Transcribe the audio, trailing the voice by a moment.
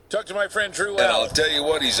Talk to my friend Drew And I'll Allen, tell you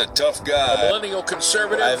what, he's a tough a guy. millennial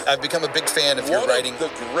conservative. I've become a big fan of your one writing. of the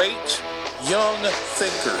great young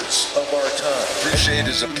thinkers of our time. Appreciate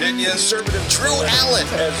his opinions. Conservative Drew Allen.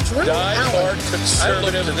 as die-hard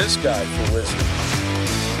conservative. I look to this guy for wisdom.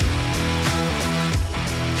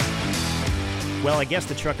 Well, I guess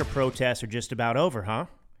the trucker protests are just about over, huh?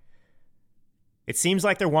 It seems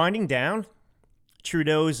like they're winding down.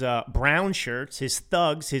 Trudeau's brown shirts, his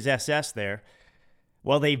thugs, his SS there.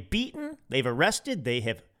 Well, they've beaten, they've arrested, they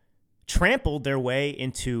have trampled their way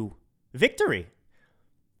into victory.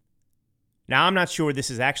 Now, I'm not sure this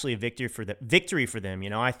is actually a victory for them. You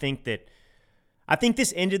know, I think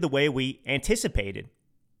this ended the way we anticipated,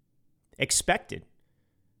 expected.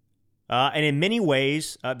 And in many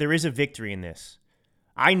ways, there is a victory in this.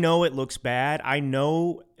 I know it looks bad. I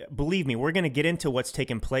know, believe me, we're going to get into what's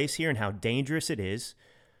taken place here and how dangerous it is.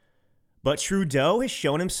 But Trudeau has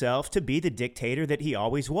shown himself to be the dictator that he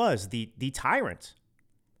always was, the tyrant.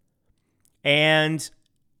 And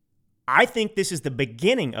I think this is the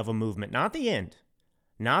beginning of a movement, not the end.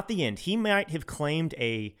 Not the end. He might have claimed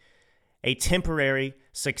a temporary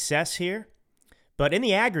success here, but in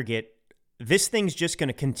the aggregate, this thing's just going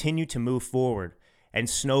to continue to move forward and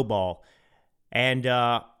snowball. And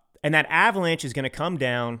that avalanche is going to come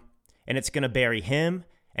down, and it's going to bury him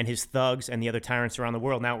and his thugs and the other tyrants around the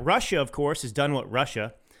world. Now, Russia, of course, has done what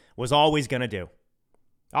Russia was always going to do,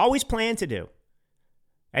 always planned to do.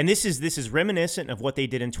 And this is reminiscent of what they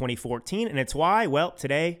did in 2014, and it's why, well,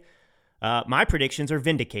 today, my predictions are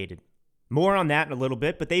vindicated. More on that in a little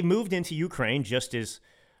bit, but they moved into Ukraine just as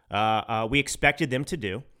we expected them to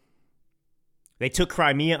do. They took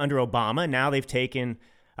Crimea under Obama. Now they've taken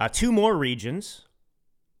 2 more regions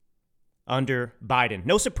under Biden.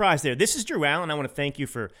 No surprise there. This is Drew Allen. I want to thank you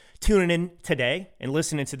for tuning in today and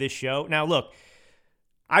listening to this show. Now, look,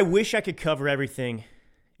 I wish I could cover everything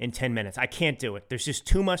in 10 minutes. I can't do it. There's just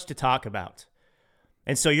too much to talk about.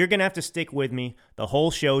 And so you're going to have to stick with me the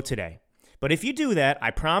whole show today. But if you do that,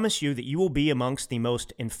 I promise you that you will be amongst the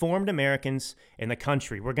most informed Americans in the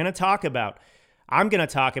country. I'm going to talk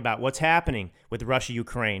about what's happening with Russia,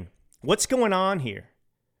 Ukraine. What's going on here?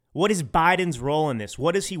 What is Biden's role in this?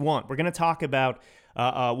 What does he want? We're going to talk about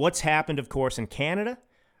what's happened, of course, in Canada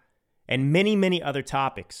and many, many other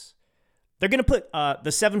topics. They're going to put the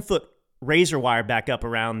 7-foot razor wire back up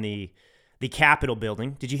around the Capitol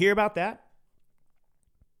building. Did you hear about that?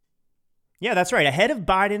 Yeah, that's right. Ahead of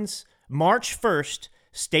Biden's March 1st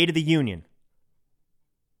State of the Union.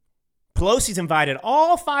 Pelosi's invited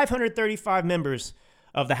all 535 members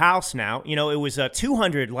of the House now. You know, it was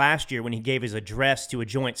 200 last year when he gave his address to a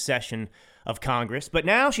joint session of Congress. But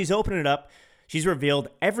now she's opened it up. She's revealed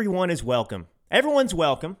everyone is welcome. Everyone's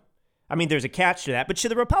welcome. I mean, there's a catch to that. But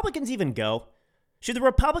should the Republicans even go? Should the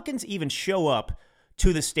Republicans even show up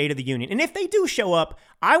to the State of the Union? And if they do show up,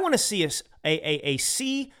 I want to see a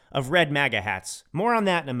sea of red MAGA hats. More on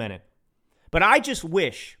that in a minute. But I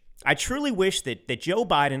truly wish that Joe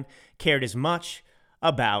Biden cared as much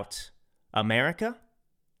about America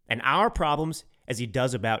and our problems as he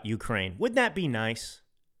does about Ukraine. Wouldn't that be nice?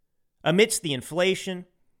 Amidst the inflation,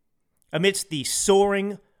 amidst the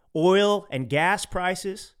soaring oil and gas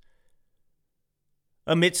prices,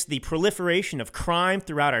 amidst the proliferation of crime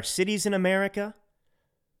throughout our cities in America.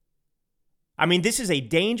 I mean, this is a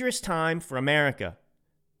dangerous time for America.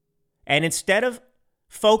 And instead of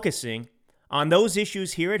focusing on those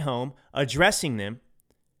issues here at home, addressing them,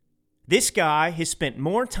 this guy has spent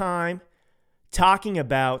more time talking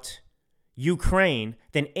about Ukraine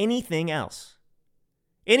than anything else.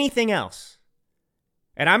 Anything else.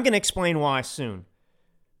 And I'm going to explain why soon.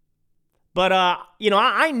 But,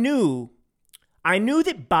 I knew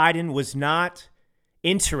that Biden was not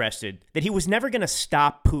interested, that he was never going to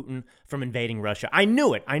stop Putin from invading Russia. I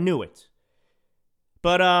knew it.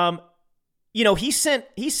 But, he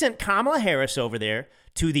sent Kamala Harris over there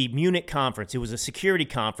to the Munich conference. It was a security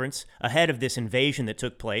conference ahead of this invasion that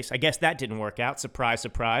took place. I guess that didn't work out. Surprise,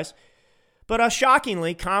 surprise. But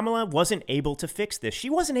shockingly, Kamala wasn't able to fix this. She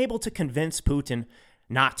wasn't able to convince Putin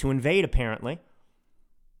not to invade, apparently.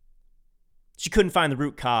 She couldn't find the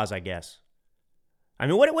root cause, I guess. I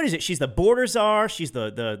mean, what is it? She's the border czar. She's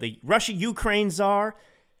the Russia-Ukraine czar.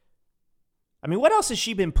 I mean, what else has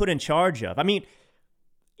she been put in charge of? I mean,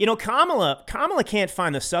 Kamala can't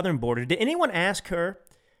find the southern border. Did anyone ask her,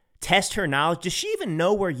 test her knowledge? Does she even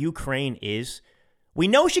know where Ukraine is? We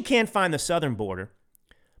know she can't find the southern border,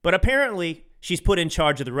 but apparently she's put in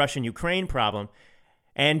charge of the Russian-Ukraine problem.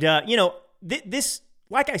 And, this,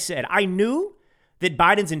 like I said, I knew that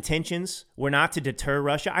Biden's intentions were not to deter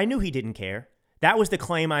Russia. I knew he didn't care. That was the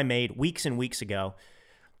claim I made weeks and weeks ago.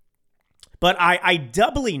 But I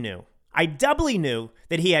doubly knew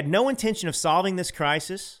that he had no intention of solving this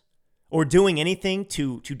crisis or doing anything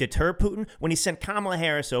to deter Putin when he sent Kamala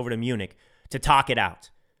Harris over to Munich to talk it out.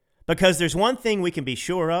 Because there's one thing we can be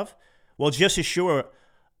sure of, well, just as sure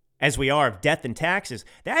as we are of death and taxes,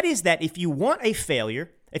 that is that if you want a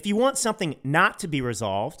failure, if you want something not to be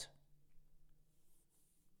resolved,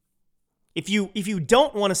 if you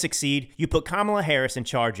don't want to succeed, you put Kamala Harris in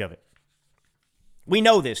charge of it. We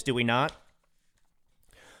know this, do we not?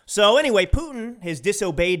 So anyway, Putin has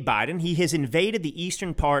disobeyed Biden. He has invaded the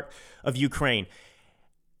eastern part of Ukraine.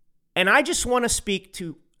 And I just want to speak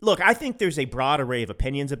to, look, I think there's a broad array of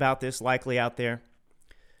opinions about this likely out there.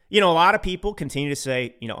 A lot of people continue to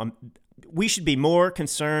say, we should be more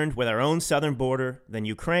concerned with our own southern border than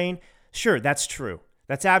Ukraine. Sure, that's true.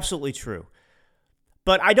 That's absolutely true.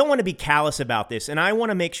 But I don't want to be callous about this, and I want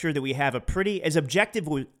to make sure that we have a pretty, as objective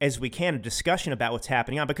as we can, a discussion about what's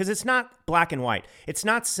happening on, because it's not black and white. It's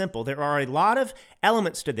not simple. There are a lot of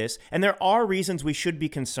elements to this, and there are reasons we should be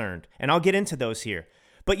concerned, and I'll get into those here.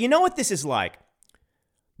 But you know what this is like?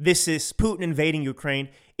 This is Putin invading Ukraine.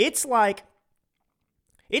 It's like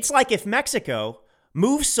if Mexico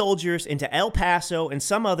moved soldiers into El Paso and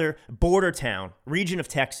some other border town, region of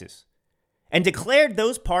Texas, and declared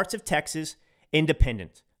those parts of Texas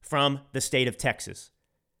independent from the state of Texas.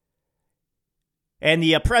 And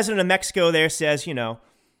the president of Mexico there says,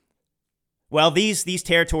 well, these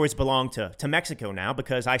territories belong to Mexico now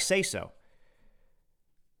because I say so.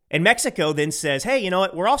 And Mexico then says, hey, you know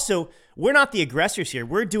what? We're not the aggressors here.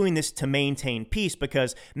 We're doing this to maintain peace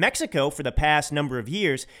because Mexico, for the past number of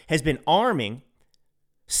years, has been arming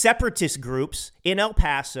separatist groups in El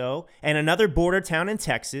Paso and another border town in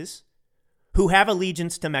Texas who have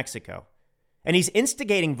allegiance to Mexico. And he's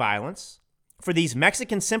instigating violence for these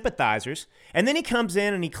Mexican sympathizers. And then he comes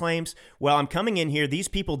in and he claims, well, I'm coming in here. These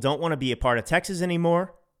people don't want to be a part of Texas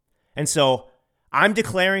anymore. And so I'm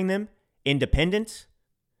declaring them independent.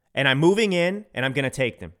 And I'm moving in and I'm going to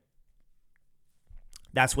take them.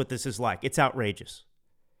 That's what this is like. It's outrageous.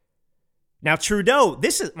 Now, Trudeau,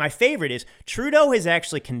 this is my favorite, is Trudeau has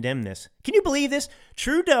actually condemned this. Can you believe this?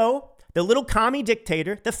 Trudeau, the little commie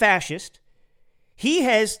dictator, the fascist, he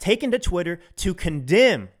has taken to Twitter to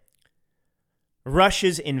condemn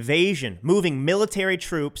Russia's invasion, moving military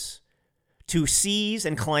troops to seize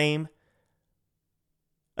and claim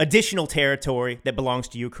additional territory that belongs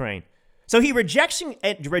to Ukraine. So he rejects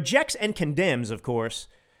and condemns, of course,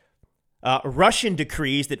 Russian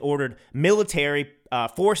decrees that ordered military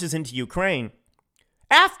forces into Ukraine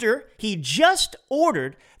after he just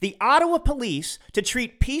ordered the Ottawa police to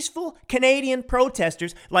treat peaceful Canadian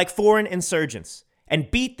protesters like foreign insurgents and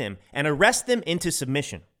beat them and arrest them into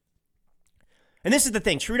submission. And this is the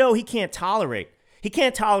thing, Trudeau, he can't tolerate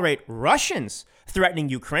Russians threatening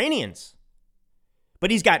Ukrainians. But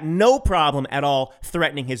he's got no problem at all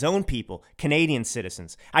threatening his own people, Canadian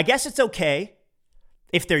citizens. I guess it's okay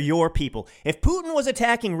if they're your people. If Putin was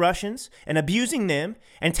attacking Russians and abusing them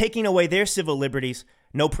and taking away their civil liberties,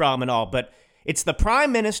 no problem at all. But it's the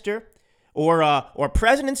prime minister or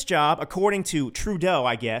president's job, according to Trudeau,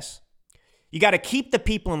 I guess. You got to keep the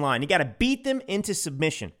people in line. You got to beat them into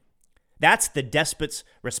submission. That's the despot's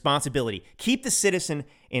responsibility. Keep the citizen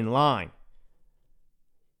in line.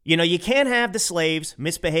 You can't have the slaves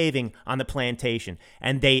misbehaving on the plantation.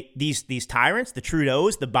 And these tyrants, the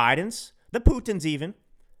Trudeaus, the Bidens, the Putins even,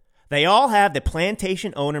 they all have the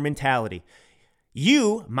plantation owner mentality.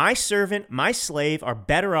 You, my servant, my slave, are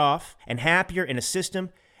better off and happier in a system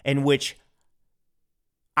in which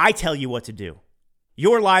I tell you what to do.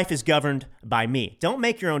 Your life is governed by me. Don't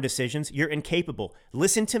make your own decisions. You're incapable.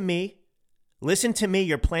 Listen to me. Listen to me,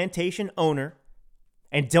 your plantation owner,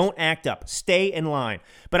 and don't act up. Stay in line.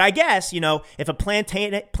 But I guess, if a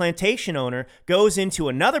plantation owner goes into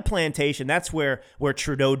another plantation, that's where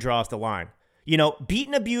Trudeau draws the line. Beat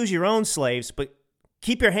and abuse your own slaves, but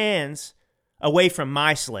keep your hands away from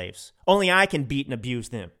my slaves. Only I can beat and abuse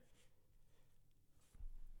them.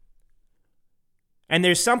 And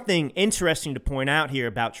there's something interesting to point out here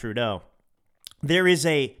about Trudeau. There is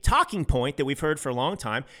a talking point that we've heard for a long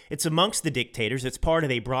time. It's amongst the dictators. It's part of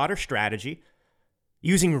a broader strategy,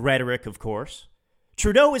 using rhetoric, of course.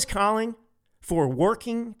 Trudeau is calling for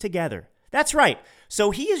working together. That's right. So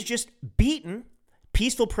he has just beaten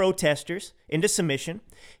peaceful protesters into submission.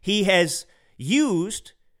 He has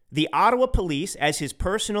used the Ottawa police as his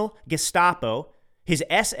personal Gestapo, his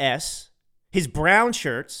SS, his brown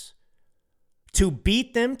shirts, to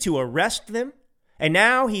beat them, to arrest them. And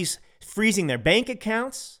now he's freezing their bank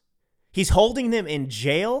accounts. He's holding them in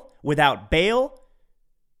jail without bail,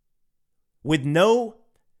 with no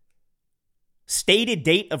stated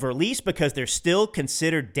date of release because they're still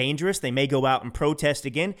considered dangerous. They may go out and protest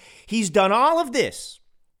again. He's done all of this.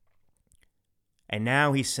 And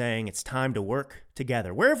now he's saying it's time to work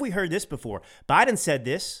together. Where have we heard this before? Biden said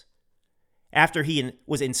this after he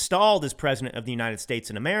was installed as president of the United States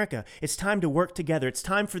in America. It's time to work together. It's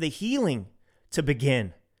time for the healing to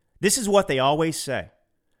begin. This is what they always say.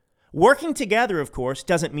 Working together, of course,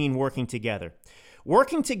 doesn't mean working together.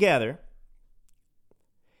 Working together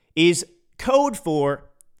is code for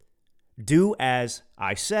do as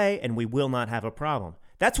I say and we will not have a problem.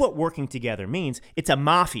 That's what working together means. It's a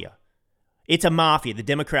mafia. It's a mafia. The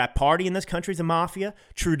Democrat Party in this country is a mafia.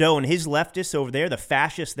 Trudeau and his leftists over there, the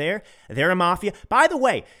fascists there, they're a mafia. By the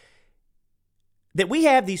way, that we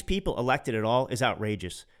have these people elected at all is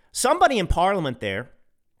outrageous. Somebody in Parliament there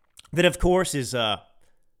that, of course,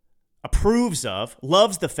 approves of,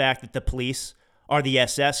 loves the fact that the police are the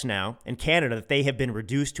SS now in Canada, that they have been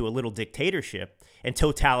reduced to a little dictatorship and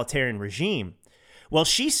totalitarian regime. Well,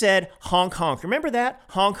 she said honk honk. Remember that?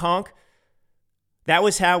 Honk honk. That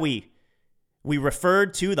was how we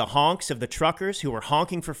referred to the honks of the truckers who were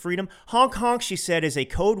honking for freedom. Honk honk, she said, is a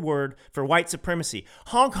code word for white supremacy.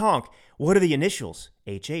 Honk honk. What are the initials?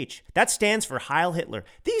 HH. That stands for Heil Hitler.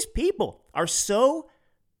 These people are so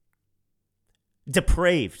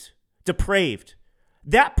depraved.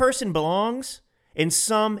 That person belongs in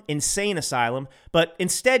some insane asylum, but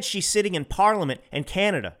instead she's sitting in Parliament in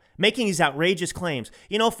Canada making these outrageous claims.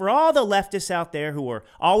 You know, for all the leftists out there who are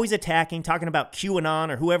always attacking, talking about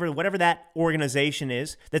QAnon or whatever that organization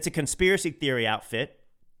is, that's a conspiracy theory outfit.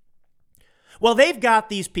 Well, they've got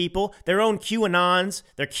these people, their own QAnons,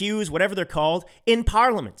 their Qs, whatever they're called, in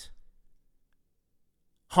Parliament.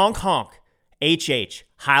 Honk honk, HH,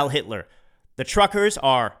 Heil Hitler. The truckers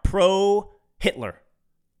are pro-Hitler.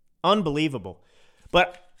 Unbelievable.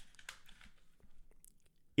 But,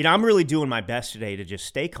 you know, I'm really doing my best today to just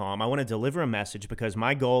stay calm. I want to deliver a message because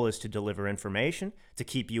my goal is to deliver information, to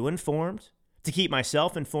keep you informed, to keep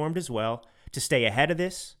myself informed as well, to stay ahead of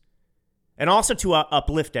this, and also to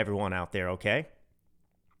uplift everyone out there, okay?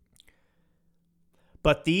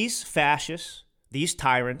 But these fascists, these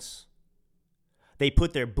tyrants, they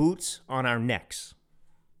put their boots on our necks.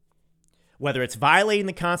 Whether it's violating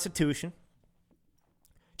the Constitution,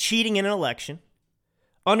 cheating in an election,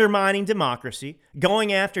 undermining democracy,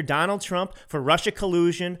 going after Donald Trump for Russia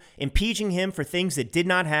collusion, impeaching him for things that did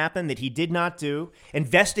not happen, that he did not do,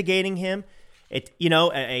 investigating him,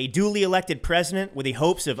 a duly elected president with the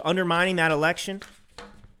hopes of undermining that election,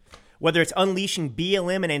 whether it's unleashing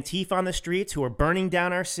BLM and Antifa on the streets who are burning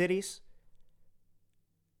down our cities,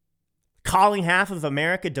 calling half of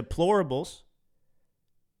America deplorables,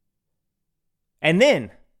 and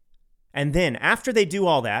then, after they do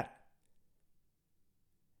all that,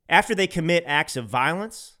 after they commit acts of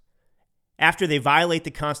violence, after they violate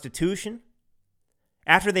the Constitution,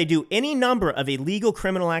 after they do any number of illegal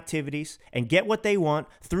criminal activities and get what they want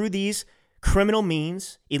through these criminal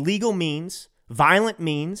means, illegal means, violent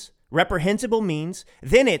means, reprehensible means,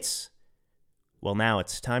 then now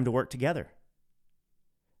it's time to work together.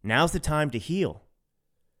 Now's the time to heal.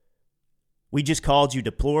 We just called you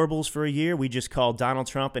deplorables for a year. We just called Donald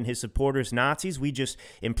Trump and his supporters Nazis. We just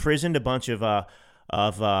imprisoned a bunch of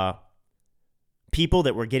people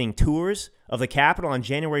that were getting tours of the Capitol on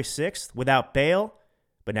January 6th without bail.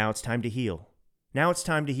 But now it's time to heal. Now it's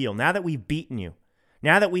time to heal. Now that we've beaten you,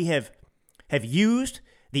 now that we have used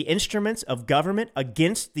the instruments of government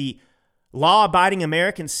against the law-abiding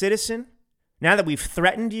American citizen, now that we've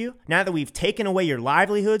threatened you, now that we've taken away your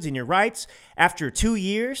livelihoods and your rights, after 2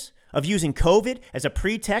 years of using COVID as a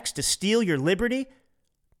pretext to steal your liberty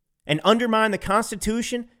and undermine the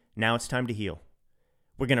Constitution, now it's time to heal.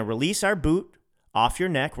 We're going to release our boot off your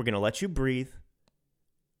neck. We're going to let you breathe.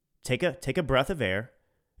 Take a breath of air.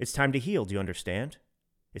 It's time to heal. Do you understand?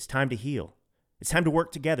 It's time to heal. It's time to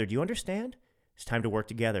work together. Do you understand? It's time to work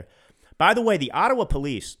together. By the way, the Ottawa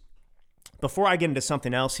police, before I get into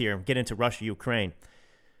something else here, get into Russia, Ukraine,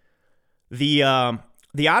 the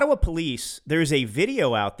Ottawa police, there's a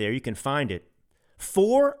video out there. You can find it.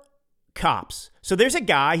 4 cops. So there's a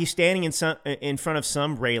guy, he's standing in front of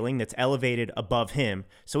some railing that's elevated above him.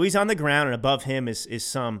 So he's on the ground, and above him is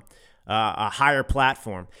some a higher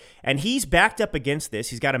platform. And he's backed up against this.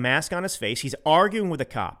 He's got a mask on his face. He's arguing with a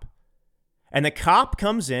cop. And the cop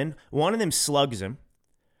comes in. One of them slugs him.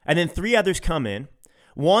 And then 3 others come in.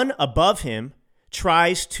 One above him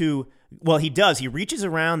tries to, he does. He reaches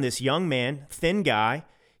around this young man, thin guy,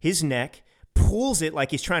 his neck, pulls it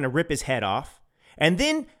like he's trying to rip his head off, and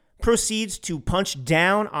then proceeds to punch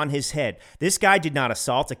down on his head. This guy did not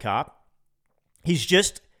assault a cop. He's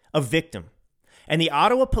just a victim. And the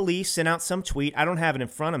Ottawa police sent out some tweet. I don't have it in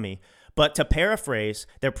front of me, but to paraphrase,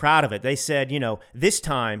 they're proud of it. They said, this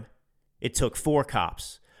time it took 4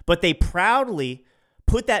 cops. But they proudly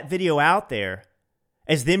put that video out there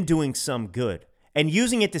as them doing some good and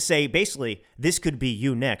using it to say, basically, this could be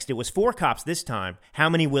you next. It was 4 cops this time. How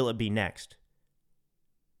many will it be next?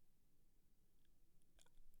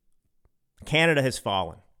 Canada has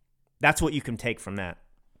fallen. That's what you can take from that.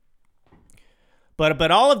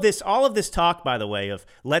 But all of this talk, by the way, of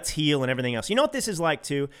let's heal and everything else. You know what this is like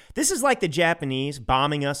too? This is like the Japanese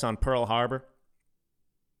bombing us on Pearl Harbor.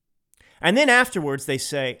 And then afterwards they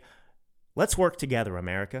say, let's work together,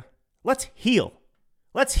 America. Let's heal.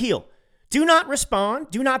 Let's heal. Do not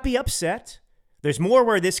respond. Do not be upset. There's more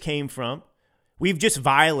where this came from. We've just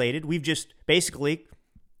basically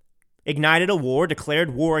ignited a war,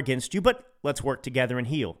 declared war against you, but let's work together and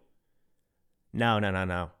heal. No.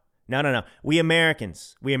 No. We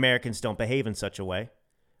Americans don't behave in such a way.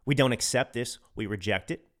 We don't accept this. We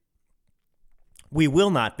reject it. We will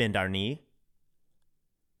not bend our knee.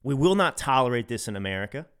 We will not tolerate this in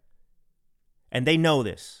America. And they know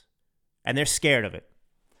this. And they're scared of it.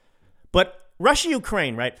 But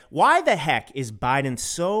Russia-Ukraine, right? Why the heck is Biden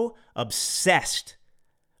so obsessed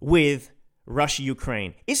with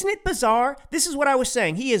Russia-Ukraine? Isn't it bizarre? This is what I was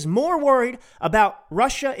saying. He is more worried about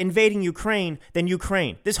Russia invading Ukraine than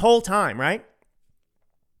Ukraine this whole time, right?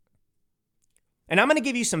 And I'm going to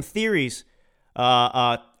give you some theories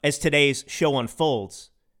as today's show unfolds.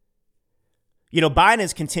 Biden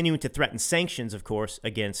is continuing to threaten sanctions, of course,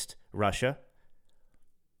 against Russia.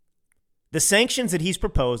 The sanctions that he's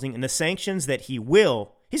proposing and the sanctions that he's going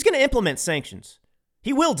to implement sanctions.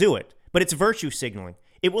 He will do it, but it's virtue signaling.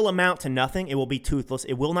 It will amount to nothing. It will be toothless.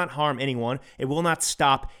 It will not harm anyone. It will not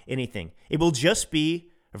stop anything. It will just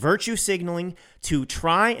be virtue signaling to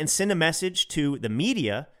try and send a message to the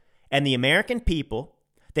media and the American people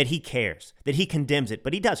that he cares, that he condemns it,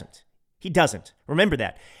 but he doesn't. He doesn't. Remember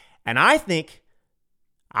that. And I think,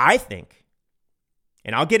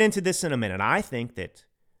 and I'll get into this in a minute, I think that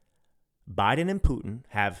Biden and Putin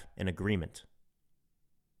have an agreement.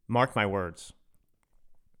 Mark my words.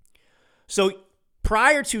 So,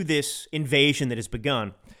 prior to this invasion that has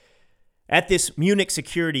begun, at this Munich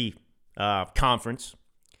security conference,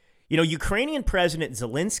 Ukrainian President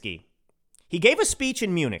Zelensky, he gave a speech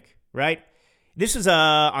in Munich, right? This was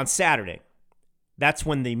on Saturday. That's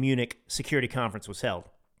when the Munich security conference was held.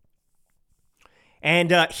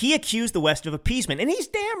 And he accused the West of appeasement. And he's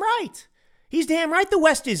damn right. He's damn right the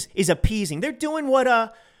West is appeasing. They're doing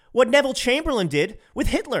what Neville Chamberlain did with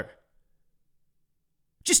Hitler.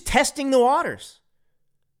 Just testing the waters.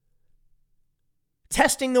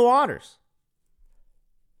 Testing the waters.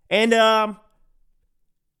 And,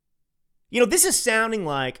 this is sounding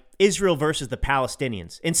like Israel versus the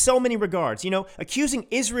Palestinians in so many regards. Accusing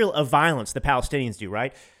Israel of violence, the Palestinians do,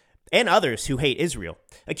 right? And others who hate Israel.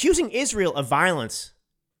 Accusing Israel of violence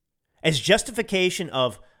as justification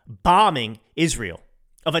of bombing Israel,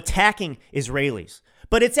 of attacking Israelis.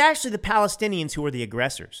 But it's actually the Palestinians who are the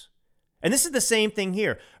aggressors. And this is the same thing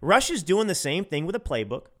here. Russia's doing the same thing with a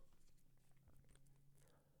playbook.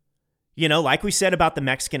 Like we said about the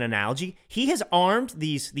Mexican analogy, he has armed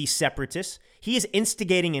these separatists. He is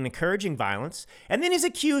instigating and encouraging violence, and then he's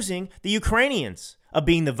accusing the Ukrainians of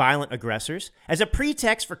being the violent aggressors as a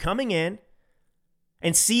pretext for coming in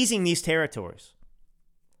and seizing these territories.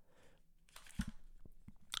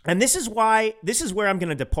 And this is where I'm going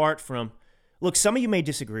to depart from. Look, some of you may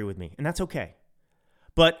disagree with me, and that's okay.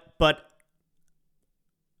 But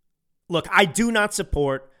look, I do not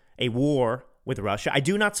support a war with Russia. I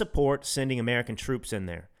do not support sending American troops in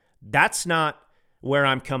there. That's not where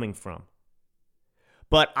I'm coming from.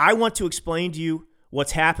 But I want to explain to you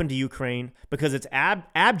what's happened to Ukraine because it's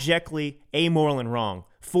abjectly amoral and wrong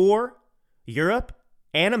for Europe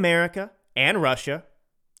and America and Russia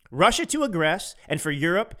to aggress, and for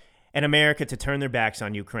Europe and America to turn their backs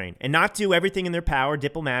on Ukraine and not do everything in their power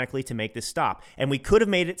diplomatically to make this stop. And we could have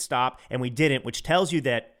made it stop, and we didn't, which tells you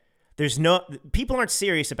that people aren't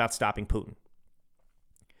serious about stopping Putin.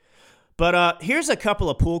 But here's a couple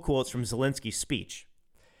of pull quotes from Zelensky's speech.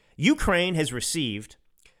 Ukraine has received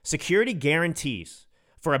security guarantees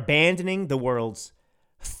for abandoning the world's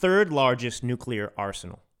third largest nuclear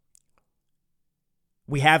arsenal.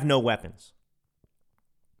 We have no weapons.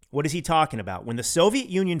 What is he talking about? When the Soviet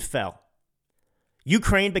Union fell,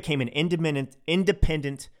 Ukraine became an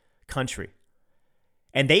independent country.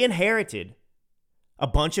 And they inherited a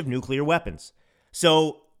bunch of nuclear weapons.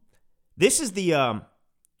 So this is the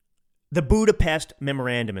Budapest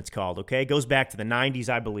Memorandum, it's called, okay? It goes back to the 90s,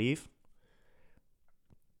 I believe.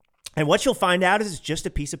 And what you'll find out is it's just a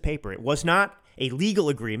piece of paper. It was not a legal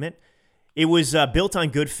agreement. It was built on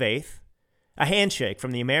good faith, a handshake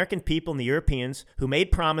from the American people and the Europeans who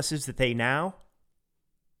made promises that they now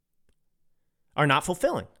are not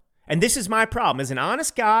fulfilling. And this is my problem. As an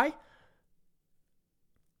honest guy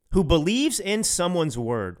who believes in someone's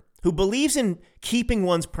word, who believes in keeping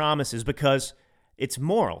one's promises because it's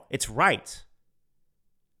moral, it's right,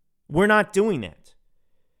 we're not doing that.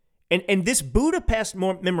 And this Budapest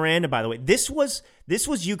memorandum, by the way, this was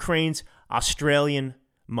Ukraine's Australian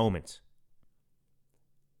moment.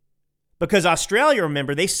 Because Australia,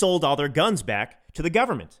 remember, they sold all their guns back to the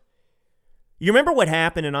government. You remember what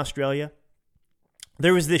happened in Australia?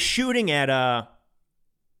 There was this shooting at a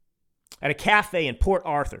cafe in Port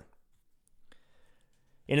Arthur.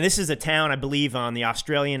 And this is a town, I believe, on the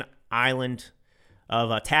Australian island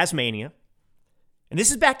of Tasmania. And this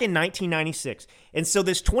is back in 1996. And so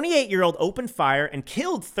this 28-year-old opened fire and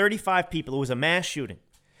killed 35 people. It was a mass shooting.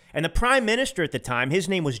 And the prime minister at the time, his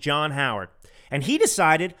name was John Howard. And he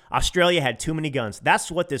decided Australia had too many guns. That's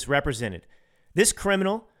what this represented. This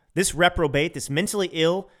criminal, this reprobate, this mentally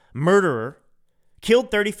ill murderer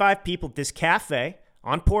killed 35 people at this cafe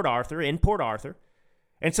in Port Arthur.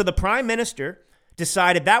 And so the prime minister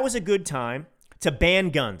decided that was a good time to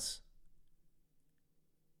ban guns.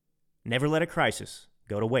 Never let a crisis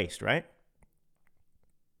go to waste, right?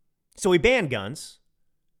 So he banned guns,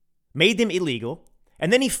 made them illegal,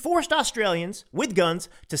 and then he forced Australians with guns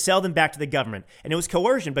to sell them back to the government. And it was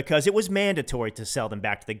coercion because it was mandatory to sell them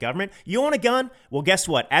back to the government. You own a gun? Well, guess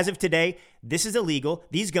what? As of today, this is illegal.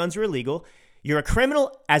 These guns are illegal. You're a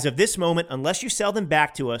criminal as of this moment unless you sell them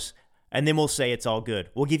back to us, and then we'll say it's all good.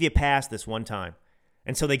 We'll give you a pass this one time.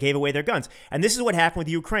 And so they gave away their guns. And this is what happened with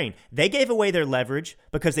Ukraine. They gave away their leverage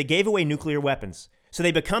because they gave away nuclear weapons. So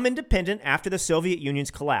they become independent after the Soviet Union's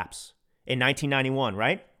collapse in 1991,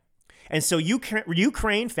 right? And so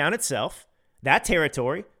Ukraine found itself, that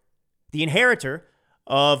territory, the inheritor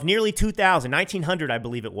of nearly 1900, I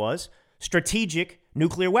believe it was, strategic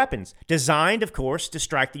nuclear weapons, designed, of course, to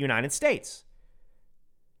strike the United States.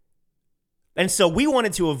 And so we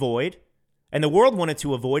wanted to avoid, and the world wanted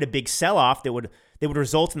to avoid, a big sell-off that would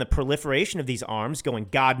result in the proliferation of these arms going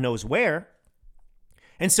God knows where.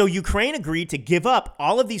 And so Ukraine agreed to give up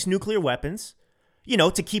all of these nuclear weapons,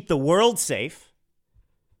 to keep the world safe.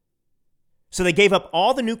 So they gave up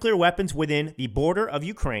all the nuclear weapons within the border of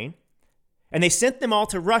Ukraine, and they sent them all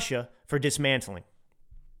to Russia for dismantling.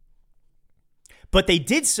 But they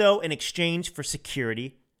did so in exchange for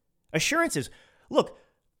security assurances. Look,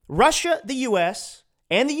 Russia, the U.S.,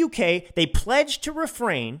 and the UK, they pledged to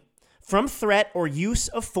refrain from threat or use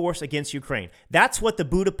of force against Ukraine. That's what the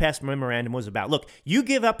Budapest Memorandum was about. Look, you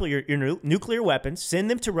give up your nuclear weapons, send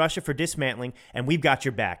them to Russia for dismantling, and we've got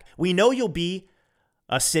your back. We know you'll be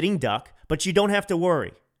a sitting duck, but you don't have to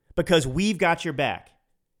worry because we've got your back.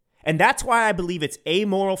 And that's why I believe it's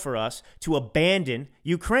amoral for us to abandon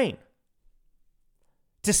Ukraine,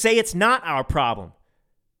 to say it's not our problem,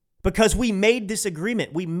 because we made this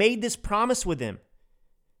agreement. We made this promise with them.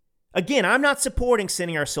 Again, I'm not supporting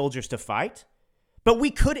sending our soldiers to fight, but we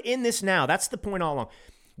could end this now. That's the point all along.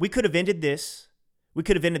 We could have ended this. We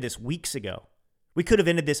could have ended this weeks ago. We could have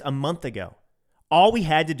ended this a month ago. All we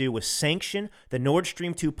had to do was sanction the Nord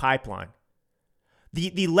Stream 2 pipeline.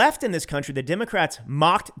 The left in this country, the Democrats,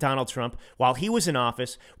 mocked Donald Trump while he was in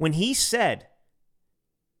office when he said,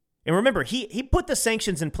 and remember, he put the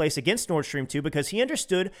sanctions in place against Nord Stream 2 because he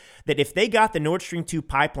understood that if they got the Nord Stream 2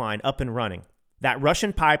 pipeline up and running, that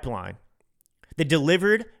Russian pipeline that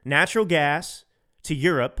delivered natural gas to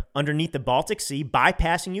Europe underneath the Baltic Sea,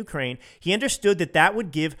 bypassing Ukraine, he understood that that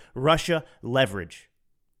would give Russia leverage.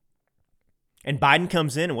 And Biden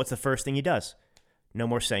comes in, and what's the first thing he does? No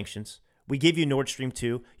more sanctions. We give you Nord Stream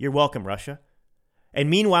 2. You're welcome, Russia. And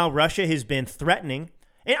meanwhile, Russia has been threatening.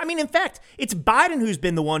 And I mean, in fact, it's Biden who's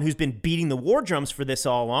been the one who's been beating the war drums for this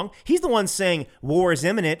all along. He's the one saying war is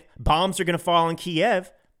imminent. Bombs are going to fall on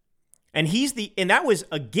Kiev. And that was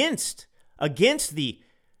against the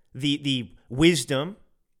wisdom,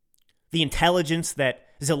 the intelligence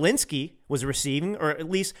that Zelensky was receiving, or at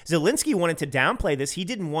least Zelensky wanted to downplay this. He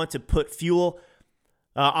didn't want to put fuel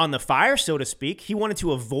on the fire, so to speak. He wanted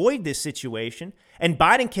to avoid this situation, and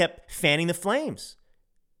Biden kept fanning the flames.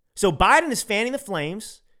 So Biden is fanning the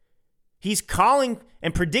flames. He's calling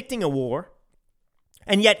and predicting a war,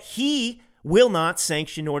 and yet he will not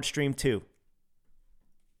sanction Nord Stream 2.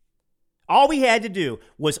 All we had to do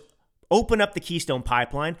was open up the Keystone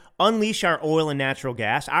Pipeline, unleash our oil and natural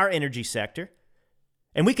gas, our energy sector,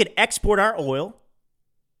 and we could export our oil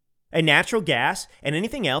and natural gas and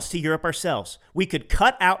anything else to Europe ourselves. We could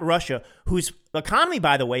cut out Russia, whose economy,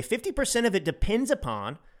 by the way, 50% of it depends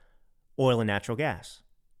upon oil and natural gas.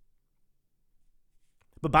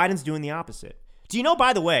 But Biden's doing the opposite. Do you know,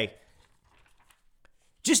 by the way,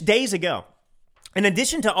 just days ago, in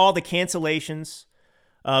addition to all the cancellations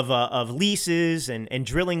of leases and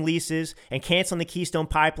drilling leases and canceling the Keystone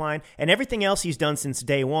Pipeline and everything else he's done since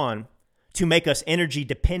day one to make us energy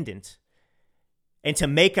dependent and to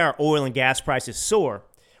make our oil and gas prices soar,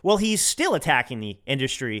 well, he's still attacking the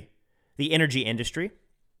energy industry.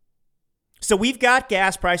 So we've got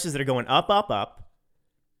gas prices that are going up, up, up.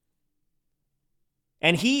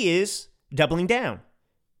 And he is doubling down.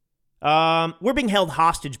 We're being held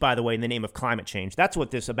hostage, by the way, in the name of climate change. That's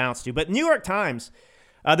what this amounts to. But New York Times,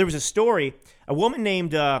 there was a story, a woman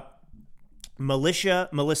named Militia.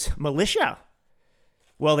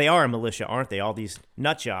 Well, they are a militia, aren't they? All these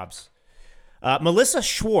nut jobs. Melissa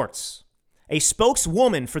Schwartz, a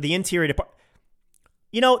spokeswoman for the Interior Department.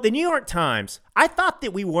 You know, the New York Times, I thought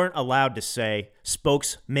that we weren't allowed to say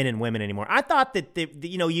spokesmen and women anymore. I thought that,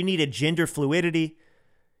 you needed gender fluidity,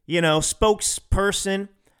 spokesperson.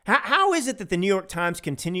 How is it that the New York Times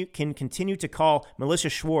can continue to call Melissa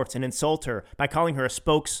Schwartz and insult her by calling her a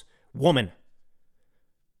spokeswoman?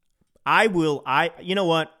 You know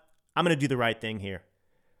what? I'm going to do the right thing here.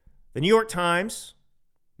 The New York Times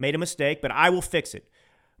made a mistake, but I will fix it.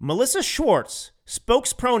 Melissa Schwartz,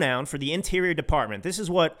 spokespronoun for the Interior Department. This is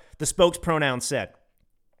what the spokespronoun said.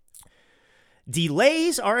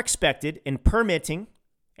 Delays are expected in permitting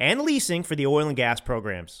and leasing for the oil and gas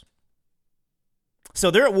programs. So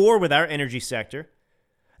they're at war with our energy sector.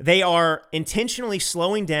 They are intentionally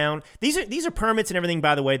slowing down. These are permits and everything,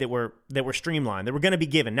 by the way, that were streamlined, that were going to be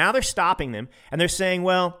given. Now they're stopping them, and they're saying,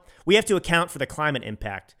 well, we have to account for the climate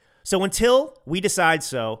impact. So until we decide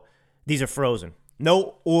so, these are frozen.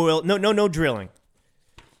 No oil, no drilling.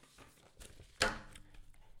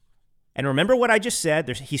 And remember what I just said,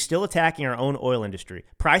 he's still attacking our own oil industry.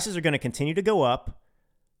 Prices are going to continue to go up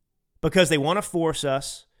because they want to force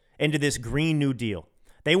us into this Green New Deal.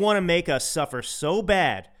 They want to make us suffer so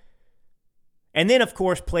bad. And then, of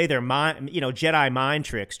course, play their Jedi mind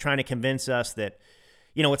tricks, trying to convince us that,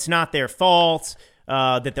 it's not their fault,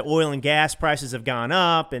 that the oil and gas prices have gone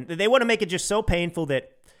up. And they want to make it just so painful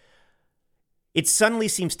that it suddenly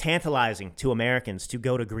seems tantalizing to Americans to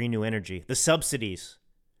go to green new energy. The subsidies.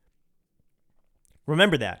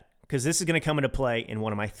 Remember that, because this is going to come into play in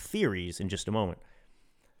one of my theories in just a moment.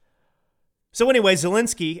 So anyway,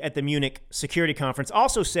 Zelensky at the Munich Security Conference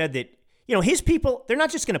also said that, his people, they're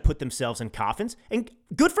not just going to put themselves in coffins. And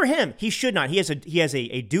good for him. He should not. He has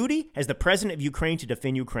a duty as the president of Ukraine to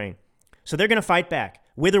defend Ukraine. So they're going to fight back,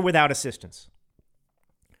 with or without assistance.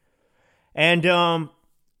 And,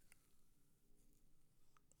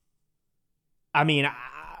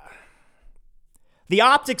 the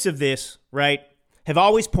optics of this, right, have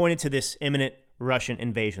always pointed to this imminent Russian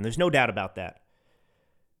invasion. There's no doubt about that.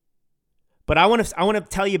 But I want to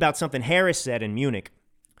tell you about something Harris said in Munich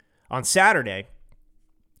on Saturday.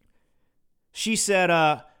 She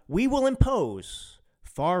said, we will impose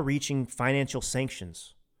far-reaching financial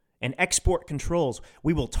sanctions and export controls.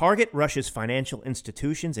 We will target Russia's financial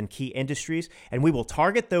institutions and key industries, and we will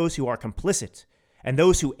target those who are complicit and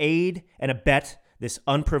those who aid and abet this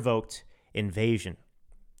unprovoked invasion.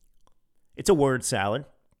 It's a word salad.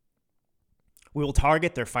 We will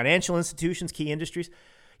target their financial institutions, key industries.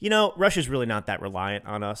 Russia's really not that reliant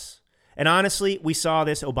on us. And honestly, we saw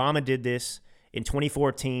this. Obama did this in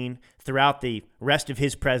 2014 throughout the rest of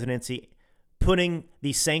his presidency, putting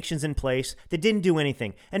these sanctions in place that didn't do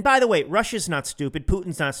anything. And by the way, Russia's not stupid.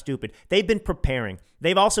 Putin's not stupid. They've been preparing.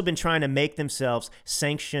 They've also been trying to make themselves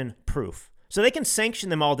sanction-proof. So they can sanction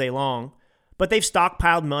them all day long, but they've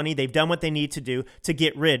stockpiled money. They've done what they need to do to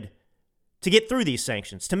get through these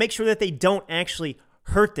sanctions, to make sure that they don't actually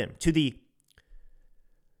hurt them to the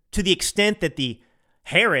extent that the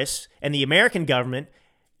Harris and the American government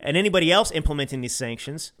and anybody else implementing these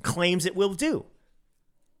sanctions claims it will do.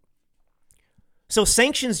 So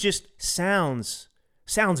sanctions just sounds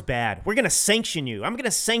bad. We're going to sanction you. I'm going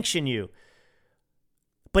to sanction you.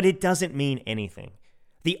 But it doesn't mean anything.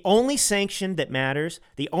 The only sanction that matters,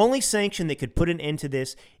 the only sanction that could put an end to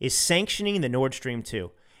this is sanctioning the Nord Stream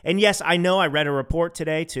 2. And yes, I know I read a report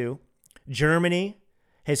today too. Germany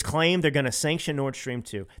has claimed they're going to sanction Nord Stream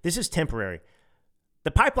 2. This is make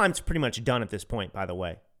the pipeline's pretty much done at this point, by the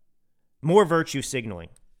way. More virtue signaling.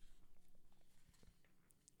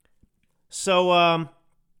 So,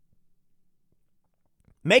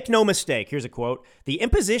 make no mistake, here's a quote, the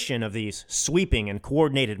imposition of these sweeping and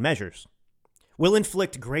coordinated measures will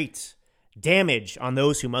inflict great damage on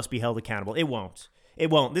those who must be held accountable. It won't. It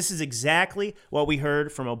won't. This is exactly what we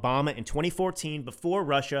heard from Obama in 2014 before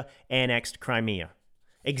Russia annexed Crimea.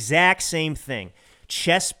 Exact same thing.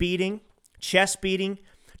 Chest beating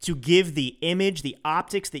to give the image, the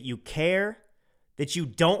optics that you care, that you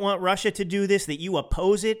don't want Russia to do this, that you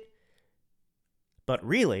oppose it. But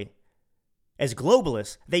really, as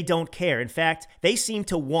globalists, they don't care. In fact, they seem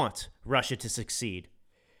to want Russia to succeed.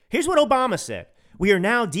 Here's what Obama said. We are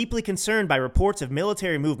now deeply concerned by reports of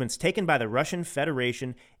military movements taken by the Russian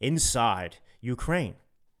Federation inside Ukraine.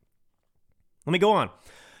 Let me go on.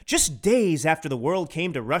 Just days after the world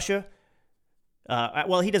came to Russia,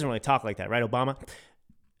 well, he doesn't really talk like that, right, Obama?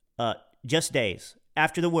 Just days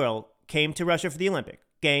after the world came to Russia for the Olympic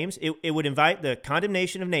Games, it would invite the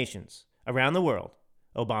condemnation of nations around the world,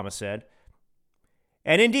 Obama said.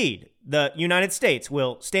 And indeed, the United States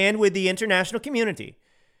will stand with the international community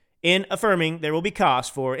in affirming there will be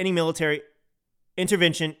costs for any military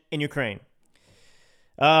intervention in Ukraine.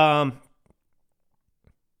 And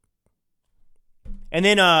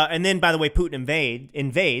then, by the way, Putin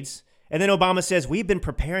invades. And then Obama says, we've been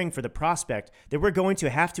preparing for the prospect that we're going to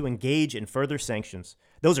have to engage in further sanctions.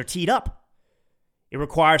 Those are teed up. It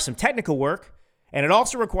requires some technical work, and it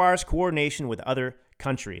also requires coordination with other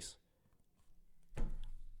countries.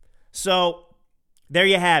 So there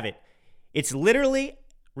you have it. It's literally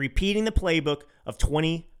repeating the playbook of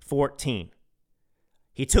 2014.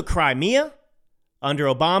 He took Crimea under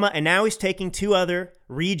Obama, and now he's taking two other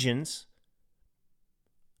regions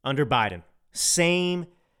under Biden. Same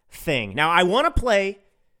thing. Now, I want to play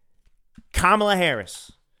Kamala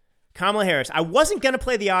Harris. I wasn't going to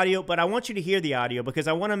play the audio, but I want you to hear the audio because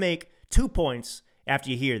I want to make 2 points after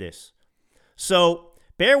you hear this. So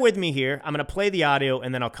bear with me here. I'm going to play the audio,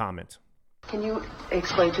 and then I'll comment. Can you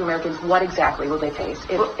explain to Americans what exactly will they face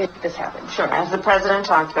if this happens? Sure. As the president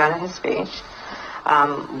talked about in his speech,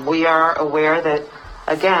 we are aware that,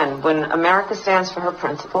 again, when America stands for her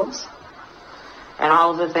principles and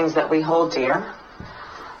all of the things that we hold dear,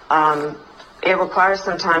 it requires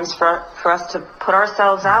sometimes for us to put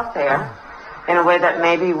ourselves out there in a way that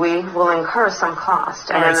maybe we will incur some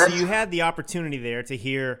cost. All right, so you had the opportunity there to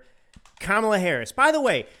hear Kamala Harris. By the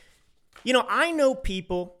way, I know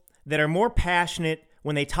people that are more passionate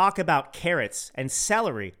when they talk about carrots and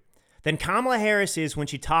celery than Kamala Harris is when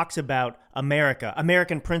she talks about America,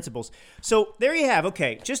 American principles. So there you have,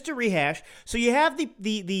 okay, just to rehash. So you have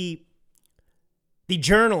the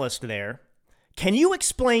journalist there. Can you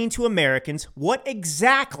explain to Americans what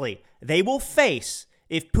exactly they will face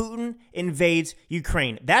if Putin invades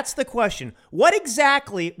Ukraine? That's the question. What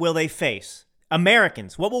exactly will they face?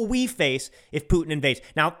 Americans, what will we face if Putin invades?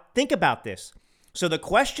 Now, think about this. So the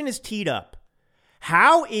question is teed up.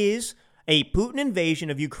 How is a Putin invasion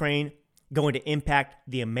of Ukraine going to impact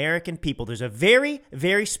the American people? There's a very,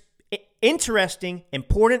 very interesting,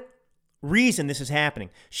 important reason this is happening.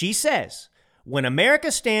 She says, when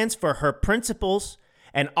America stands for her principles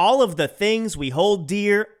and all of the things we hold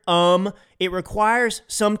dear, it requires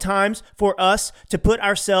sometimes for us to put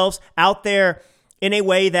ourselves out there in a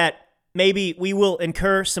way that maybe we will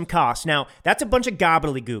incur some costs. Now, that's a bunch of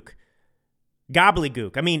gobbledygook.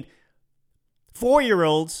 I mean,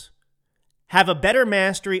 4-year-olds have a better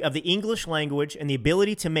mastery of the English language and the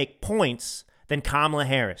ability to make points than Kamala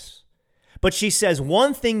Harris. But she says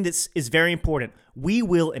one thing that is very important. We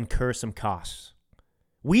will incur some costs.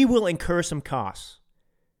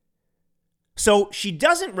 So she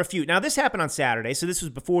doesn't refute. Now, this happened on Saturday, so this was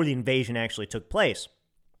before the invasion actually took place.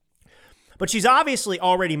 But she's obviously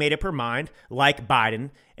already made up her mind, like Biden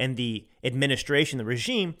and the administration, the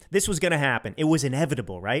regime, this was going to happen. It was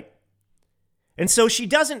inevitable, right? And so she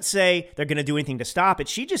doesn't say they're going to do anything to stop it.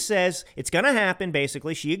 She just says it's going to happen,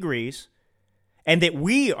 basically. She agrees. And that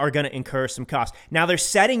we are going to incur some costs. Now, they're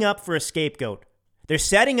setting up for a scapegoat.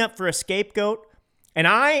 And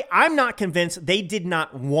I'm not convinced they did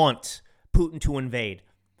not want Putin to invade.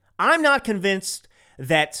 I'm not convinced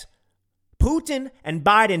that Putin and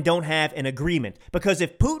Biden don't have an agreement. Because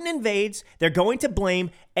if Putin invades, they're going to blame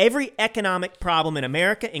every economic problem in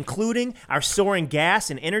America, including our soaring gas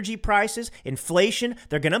and energy prices, inflation.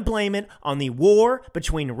 They're going to blame it on the war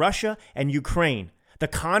between Russia and Ukraine. The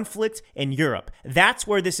conflict in Europe. That's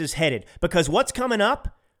where this is headed. Because what's coming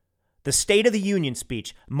up? The State of the Union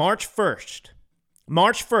speech, March 1st.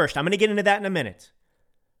 I'm going to get into that in a minute.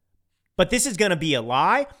 But this is going to be a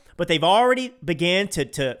lie. But they've already began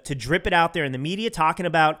to drip it out there in the media, talking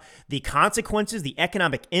about the consequences, the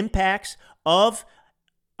economic impacts of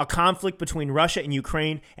a conflict between Russia and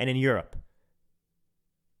Ukraine and in Europe.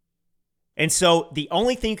 And so the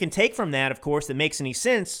only thing you can take from that, of course, that makes any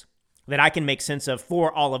sense, that I can make sense of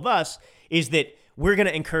for all of us, is that we're going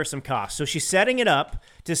to incur some costs. So she's setting it up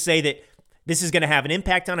to say that this is going to have an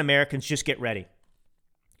impact on Americans. Just get ready.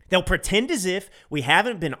 They'll pretend as if we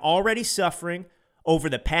haven't been already suffering over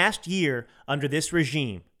the past year under this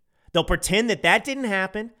regime. They'll pretend that that didn't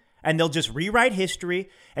happen, and they'll just rewrite history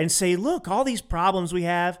and say, look, all these problems we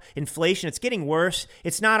have, inflation, it's getting worse.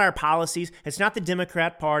 It's not our policies. It's not the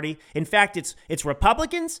Democrat Party. In fact, it's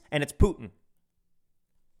Republicans and it's Putin.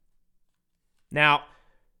 Now,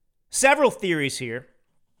 several theories here.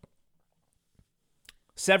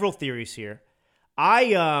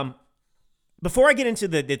 Before I get into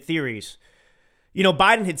the theories,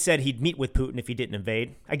 Biden had said he'd meet with Putin if he didn't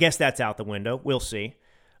invade. I guess that's out the window. We'll see.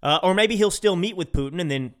 Or maybe he'll still meet with Putin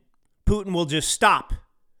and then Putin will just stop.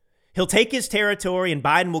 He'll take his territory and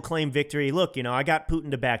Biden will claim victory. Look, I got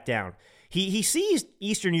Putin to back down. He seized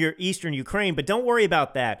eastern Ukraine, but don't worry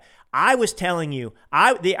about that. I was telling you,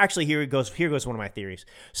 here goes one of my theories.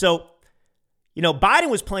 So, Biden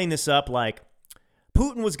was playing this up like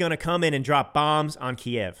Putin was going to come in and drop bombs on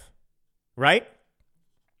Kiev, right?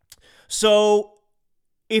 So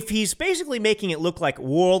if he's basically making it look like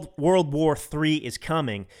World War III is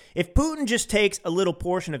coming, if Putin just takes a little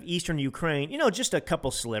portion of eastern Ukraine, just a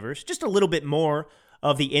couple slivers, just a little bit more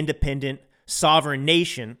of the independent sovereign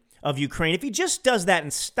nation of Ukraine, if he just does that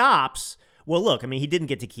and stops, well, look, he didn't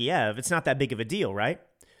get to Kiev. It's not that big of a deal, right?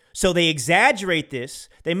 So they exaggerate this.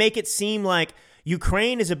 They make it seem like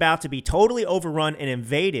Ukraine is about to be totally overrun and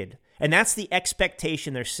invaded, and that's the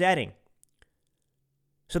expectation they're setting.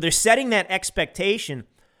 So they're setting that expectation,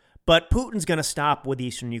 but Putin's going to stop with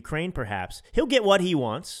eastern Ukraine, perhaps. He'll get what he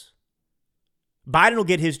wants. Biden will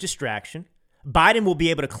get his distraction. Biden will be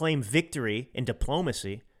able to claim victory in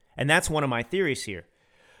diplomacy, and that's one of my theories here.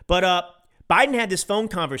 But Biden had this phone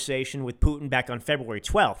conversation with Putin back on February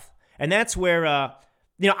 12th, and that's where,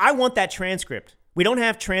 I want that transcript. We don't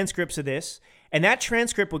have transcripts of this, and that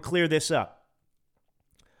transcript would clear this up.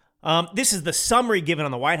 This is the summary given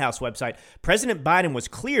on the White House website. President Biden was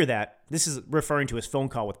clear that, this is referring to his phone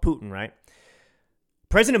call with Putin, right?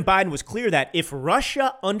 President Biden was clear that if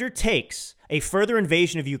Russia undertakes a further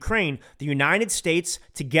invasion of Ukraine, the United States,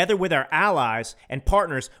 together with our allies and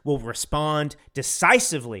partners, will respond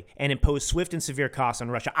decisively and impose swift and severe costs on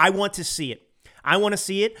Russia. I want to see it. I want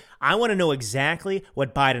to know exactly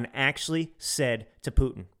what Biden actually said to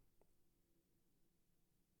Putin.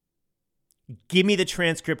 Give me the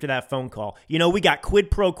transcript of that phone call. We got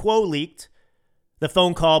quid pro quo leaked, the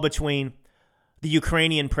phone call between the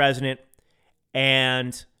Ukrainian president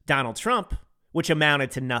and Donald Trump, which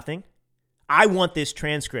amounted to nothing. I want this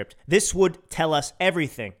transcript. This would tell us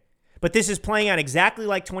everything. But this is playing out exactly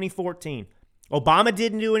like 2014. Obama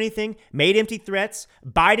didn't do anything, made empty threats.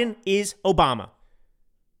 Biden is Obama.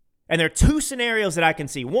 And there are two scenarios that I can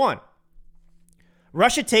see. One,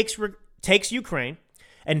 Russia takes Ukraine,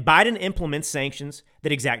 and Biden implements sanctions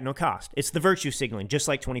that exact no cost. It's the virtue signaling, just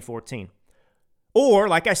like 2014. Or,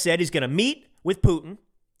 like I said, he's going to meet with Putin,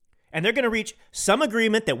 and they're going to reach some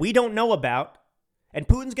agreement that we don't know about, and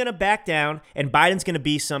Putin's going to back down, and Biden's going to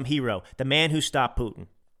be some hero, the man who stopped Putin.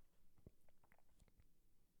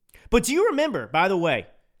 But do you remember, by the way,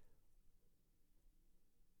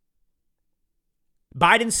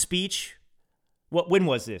 Biden's speech? When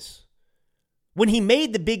was this? When he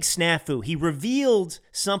made the big snafu, he revealed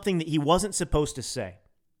something that he wasn't supposed to say.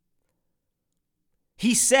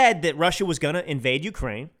 He said that Russia was going to invade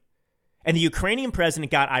Ukraine, and the Ukrainian president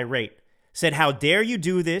got irate, said, "How dare you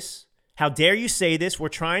do this? How dare you say this? We're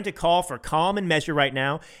trying to call for calm and measure right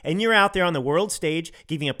now, and you're out there on the world stage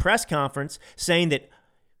giving a press conference saying that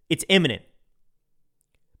it's imminent."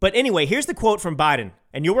 But anyway, here's the quote from Biden,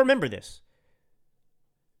 and you'll remember this.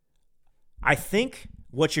 "I think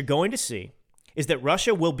what you're going to see is that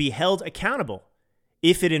Russia will be held accountable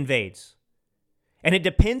if it invades. And it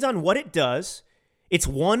depends on what it does. It's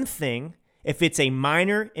one thing if it's a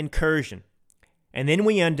minor incursion. And then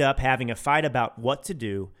we end up having a fight about what to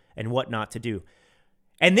do and what not to do."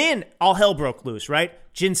 And then all hell broke loose, right?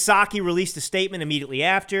 Jen Psaki released a statement immediately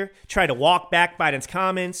after, tried to walk back Biden's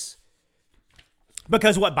comments.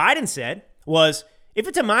 Because what Biden said was, if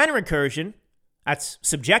it's a minor incursion, that's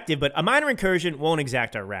subjective, but a minor incursion won't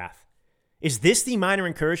exact our wrath. Is this the minor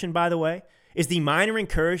incursion, by the way? Is the minor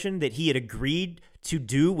incursion that he had agreed to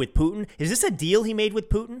do with Putin? Is this a deal he made with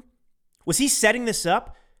Putin? Was he setting this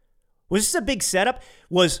up? Was this a big setup?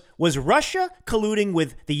 Was Russia colluding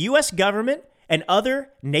with the U.S. government and other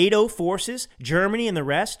NATO forces, Germany and the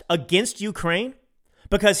rest, against Ukraine?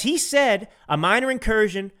 Because he said a minor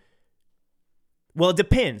incursion. Well, it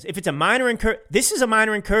depends. If it's a minor incursion, this is a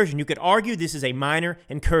minor incursion. You could argue this is a minor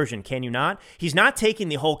incursion, can you not? He's not taking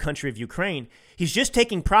the whole country of Ukraine. He's just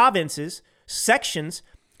taking provinces, sections,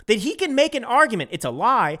 that he can make an argument. It's a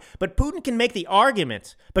lie, but Putin can make the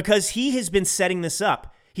argument because he has been setting this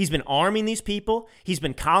up. He's been arming these people. He's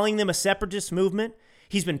been calling them a separatist movement.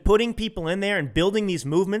 He's been putting people in there and building these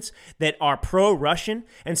movements that are pro-Russian.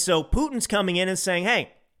 And so Putin's coming in and saying,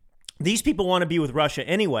 hey, these people want to be with Russia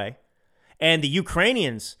anyway. And the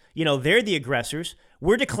Ukrainians, they're the aggressors.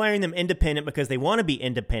 We're declaring them independent because they want to be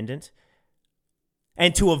independent.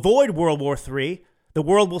 And to avoid World War III, the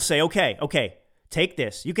world will say, okay, take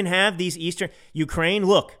this. You can have these Eastern Ukraine.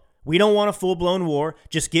 Look, we don't want a full-blown war.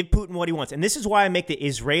 Just give Putin what he wants. And this is why I make the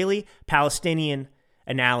Israeli-Palestinian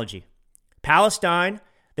analogy. Palestine,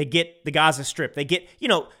 they get the Gaza Strip. They get,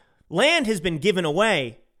 land has been given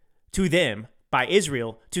away to them by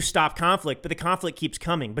Israel to stop conflict, but the conflict keeps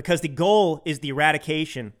coming because the goal is the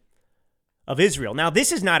eradication of Israel. Now,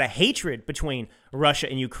 this is not a hatred between Russia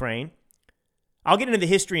and Ukraine. I'll get into the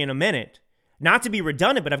history in a minute. Not to be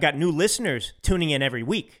redundant, but I've got new listeners tuning in every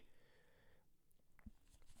week.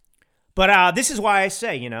 But this is why I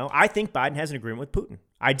say, I think Biden has an agreement with Putin.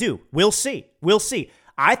 I do. We'll see.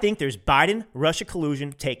 I think there's Biden-Russia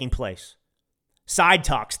collusion taking place. Side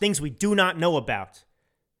talks, things we do not know about.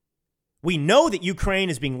 We know that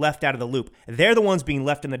Ukraine is being left out of the loop. They're the ones being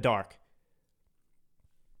left in the dark.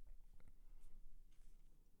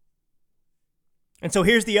 And so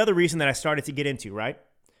here's the other reason that I started to get into, right?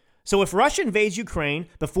 So if Russia invades Ukraine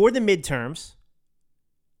before the midterms,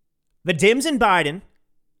 the Dems and Biden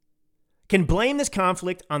can blame this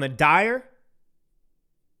conflict on the dire.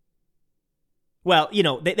 Well,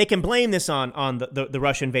 they can blame this on the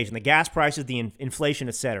Russian invasion, the gas prices, the inflation,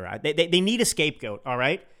 etc. They need a scapegoat, all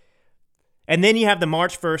right? And then you have the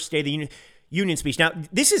March 1st State of the Union speech. Now,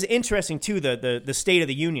 this is interesting, too, the State of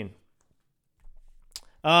the Union.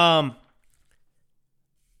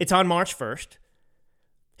 It's on March 1st.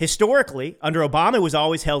 Historically, under Obama, it was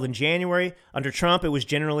always held in January. Under Trump, it was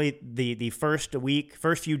generally the first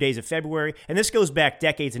few days of February. And this goes back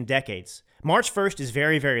decades and decades. March 1st is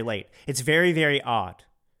very, very late. It's very, very odd.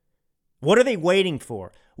 What are they waiting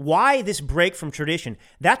for? Why this break from tradition?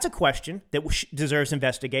 That's a question that deserves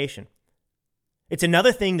investigation. It's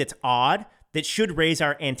another thing that's odd that should raise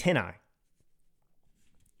our antennae.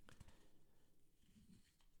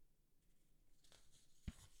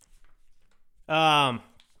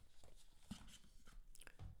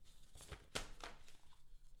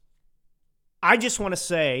 I just want to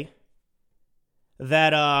say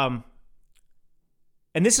that,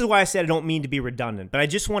 and this is why I said I don't mean to be redundant, but I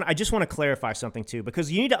just want to clarify something too,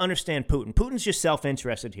 because you need to understand Putin. Putin's just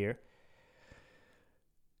self-interested here.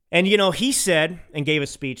 And, he said, and gave a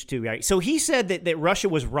speech too, right? So he said that Russia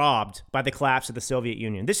was robbed by the collapse of the Soviet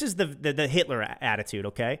Union. This is the Hitler attitude,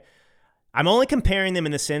 okay? I'm only comparing them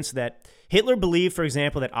in the sense that Hitler believed, for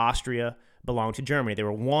example, that Austria belonged to Germany. They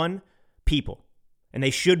were one people, and they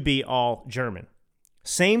should be all German.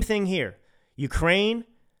 Same thing here. Ukraine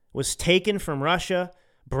was taken from Russia,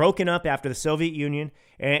 broken up after the Soviet Union,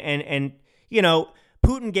 and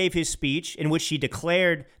Putin gave his speech in which he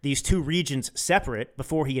declared these two regions separate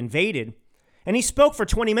before he invaded, and he spoke for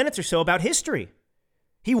 20 minutes or so about history.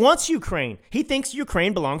 He wants Ukraine. He thinks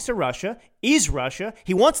Ukraine belongs to Russia, is Russia.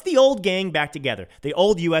 He wants the old gang back together, the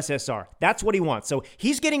old USSR. That's what he wants. So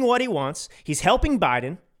he's getting what he wants. He's helping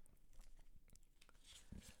Biden.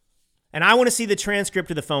 And I want to see the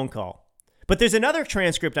transcript of the phone call. But there's another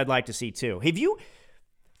transcript I'd like to see too.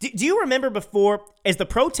 Do you remember before, as the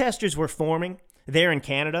protesters were forming there in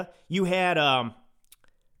Canada, you had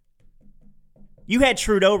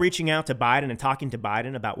Trudeau reaching out to Biden and talking to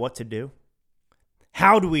Biden about what to do?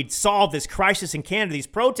 How do we solve this crisis in Canada? These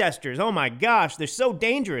protesters, oh my gosh, they're so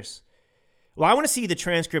dangerous. Well, I want to see the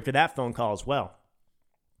transcript of that phone call as well.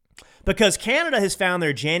 Because Canada has found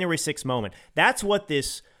their January 6th moment. That's what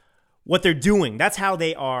they're doing. That's how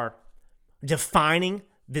they are defining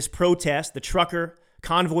this protest, the trucker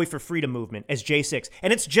convoy for freedom movement, as J6.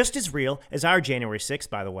 And it's just as real as our January 6th,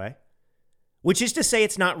 by the way. Which is to say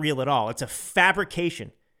it's not real at all. It's a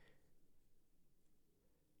fabrication.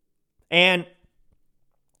 And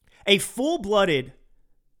a full-blooded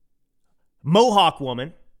Mohawk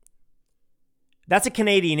woman, that's a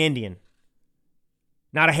Canadian Indian.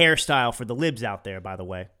 Not a hairstyle for the libs out there, by the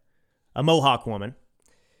way. A Mohawk woman.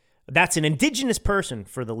 That's an indigenous person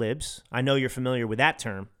for the libs. I know you're familiar with that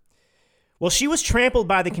term. Well, she was trampled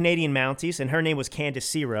by the Canadian Mounties, and her name was Candace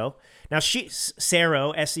Sero. Now,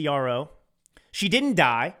 Sero, S-E-R-O. She didn't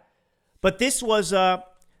die, but this was a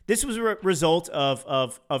result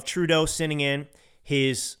of Trudeau sending in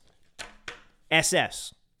his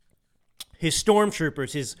SS, his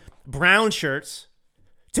stormtroopers, his brown shirts,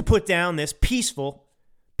 to put down this peaceful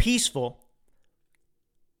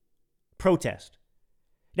protest.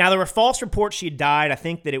 Now, there were false reports she had died. I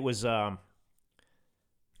think that it was,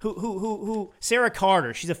 who Sarah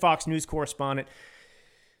Carter, she's a Fox News correspondent.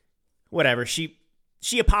 Whatever. She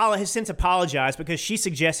has since apologized because she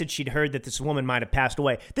suggested she'd heard that this woman might have passed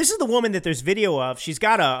away. This is the woman that there's video of. She's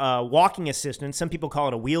got a walking assistant. Some people call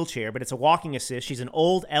it a wheelchair, but it's a walking assist. She's an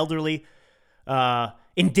old, elderly,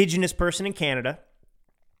 indigenous person in Canada.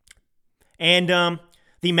 And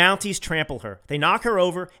the Mounties trample her. They knock her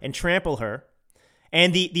over and trample her.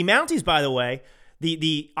 And the Mounties, by the way,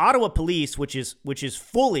 the Ottawa police, which is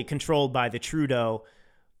fully controlled by the Trudeau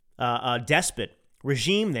despot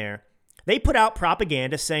regime there, they put out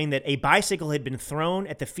propaganda saying that a bicycle had been thrown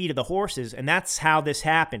at the feet of the horses, and that's how this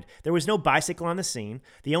happened. There was no bicycle on the scene.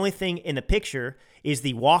 The only thing in the picture is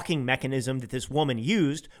the walking mechanism that this woman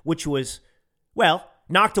used, which was, well,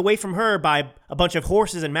 knocked away from her by a bunch of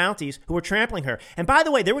horses and Mounties who were trampling her. And by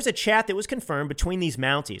the way, there was a chat that was confirmed between these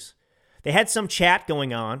Mounties. They had some chat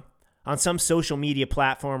going on some social media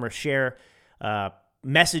platform or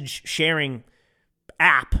message sharing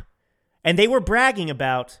app, and they were bragging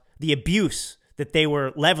about the abuse that they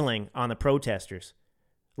were leveling on the protesters,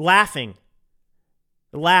 laughing,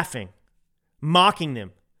 mocking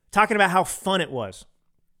them, talking about how fun it was.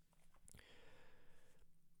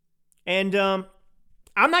 And I'm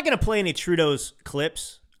not going to play any Trudeau's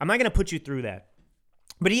clips. I'm not going to put you through that.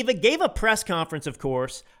 But he gave a press conference, of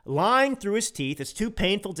course, lying through his teeth. It's too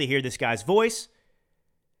painful to hear this guy's voice.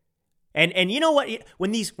 And you know what?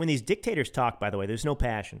 When these dictators talk, by the way, there's no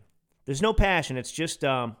passion. There's no passion. It's just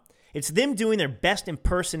it's them doing their best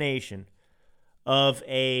impersonation of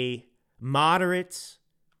a moderate,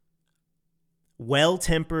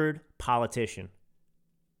 well-tempered politician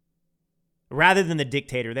rather than the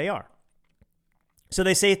dictator they are. So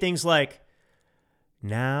they say things like,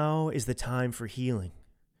 now is the time for healing.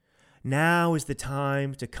 Now is the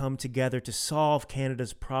time to come together to solve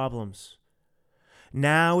Canada's problems.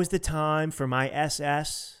 Now is the time for my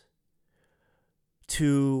SS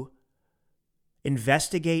to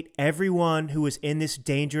investigate everyone who is in this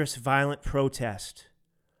dangerous, violent protest.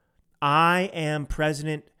 I am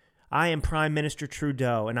Prime Minister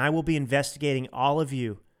Trudeau, and I will be investigating all of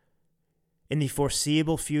you in the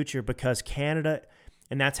foreseeable future because Canada,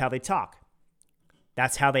 and that's how they talk.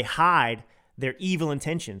 That's how they hide their evil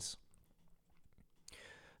intentions.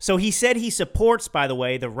 So he said he supports, by the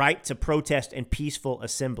way, the right to protest and peaceful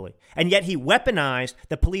assembly. And yet he weaponized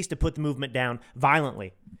the police to put the movement down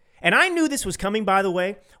violently. And I knew this was coming, by the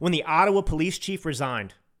way, when the Ottawa police chief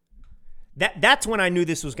resigned. That's when I knew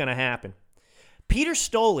this was going to happen. Peter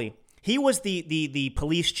Stoley, he was the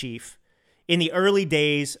police chief in the early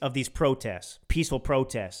days of these protests, peaceful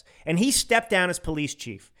protests. And he stepped down as police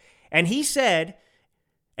chief. And he said,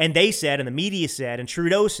 and they said, and the media said, and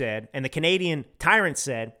Trudeau said, and the Canadian tyrant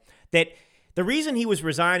said, that the reason he was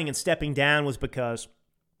resigning and stepping down was because,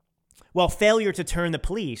 well, failure to turn the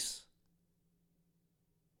police.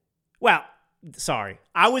 Well, sorry,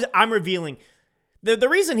 I'm revealing. The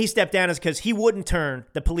reason he stepped down is because he wouldn't turn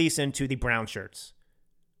the police into the brown shirts.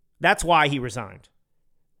 That's why he resigned.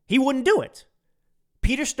 He wouldn't do it.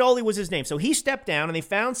 Peter Stoley was his name. So he stepped down, and they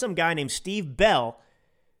found some guy named Steve Bell.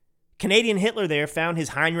 Canadian Hitler there found his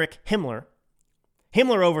Heinrich Himmler.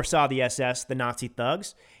 Himmler oversaw the SS, the Nazi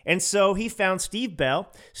thugs. And so he found Steve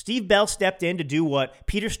Bell. Steve Bell stepped in to do what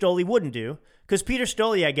Peter Stoley wouldn't do, because Peter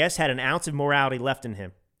Stoley, I guess, had an ounce of morality left in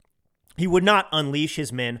him. He would not unleash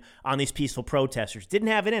his men on these peaceful protesters. Didn't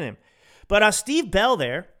have it in him. But Steve Bell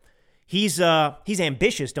there, he's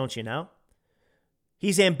ambitious, don't you know?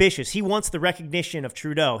 He's ambitious. He wants the recognition of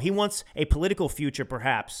Trudeau. He wants a political future,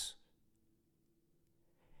 perhaps.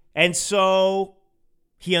 And so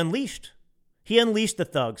he unleashed the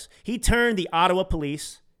thugs. He turned the Ottawa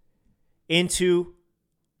police into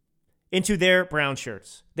their brown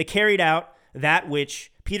shirts. They carried out that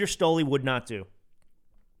which Peter Stoley would not do.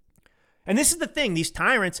 And this is the thing. These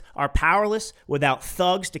tyrants are powerless without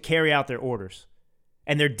thugs to carry out their orders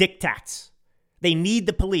and their diktats. They need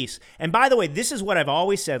the police. And by the way, this is what I've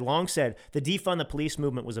always said, long said, the defund the police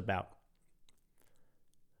movement was about.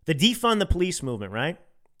 The defund the police movement, right?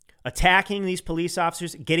 Attacking these police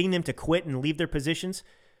officers, getting them to quit and leave their positions.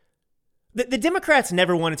 The Democrats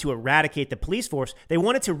never wanted to eradicate the police force. They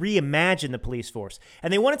wanted to reimagine the police force.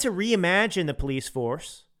 And they wanted to reimagine the police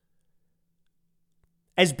force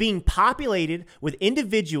as being populated with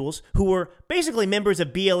individuals who were basically members of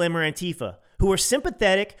BLM or Antifa, who were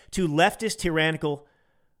sympathetic to leftist tyrannical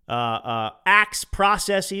acts,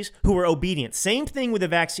 processes, who were obedient. Same thing with the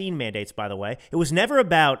vaccine mandates, by the way. It was never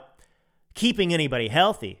about keeping anybody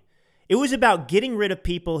healthy. It was about getting rid of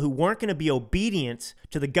people who weren't going to be obedient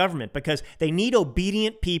to the government, because they need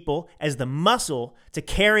obedient people as the muscle to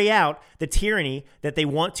carry out the tyranny that they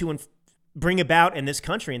want to bring about in this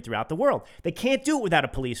country and throughout the world. They can't do it without a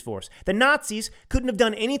police force. The Nazis couldn't have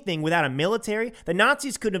done anything without a military. The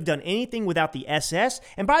Nazis couldn't have done anything without the SS.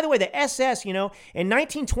 And by the way, the SS, in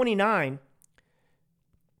 1929,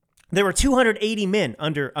 there were 280 men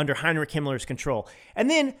under Heinrich Himmler's control. And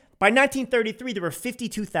then by 1933, there were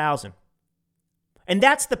 52,000. And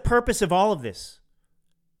that's the purpose of all of this.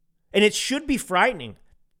 And it should be frightening.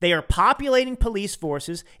 They are populating police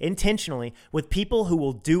forces intentionally with people who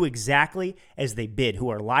will do exactly as they bid, who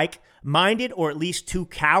are like-minded or at least too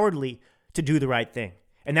cowardly to do the right thing.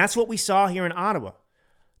 And that's what we saw here in Ottawa.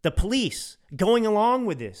 The police going along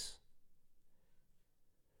with this.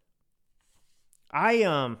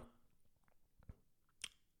 I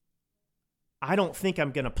don't think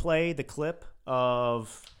I'm going to play the clip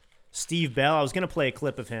of Steve Bell. I was going to play a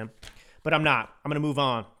clip of him, but I'm not. I'm going to move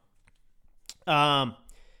on.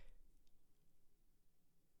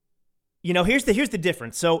 Here's the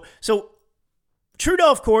difference. So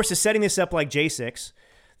Trudeau, of course, is setting this up like J6,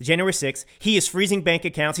 January 6th. He is freezing bank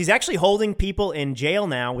accounts. He's actually holding people in jail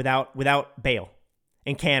now without bail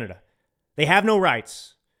in Canada. They have no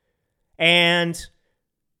rights. And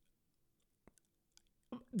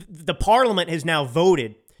the Parliament has now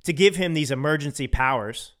voted to give him these emergency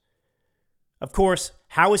powers. Of course,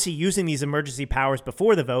 how is he using these emergency powers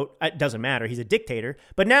before the vote? It doesn't matter. He's a dictator.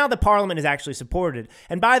 But now the Parliament has actually supported it.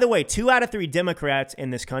 And by the way, 2 out of 3 Democrats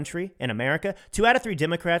in this country, in America, 2 out of 3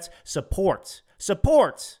 Democrats support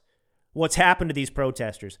what's happened to these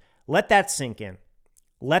protesters. Let that sink in.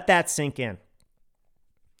 Let that sink in.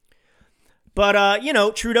 But,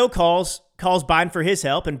 Trudeau calls Biden for his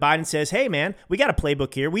help, and Biden says, hey, man, we got a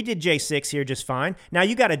playbook here. We did J6 here just fine. Now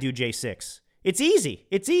you got to do J6. It's easy.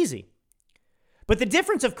 It's easy. But the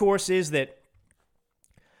difference, of course, is that,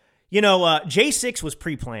 J6 was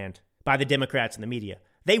pre-planned by the Democrats and the media.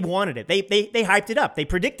 They wanted it. They hyped it up. They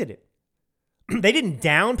predicted it. They didn't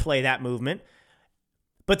downplay that movement,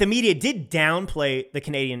 but the media did downplay the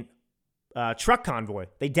Canadian truck convoy.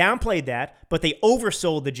 They downplayed that, but they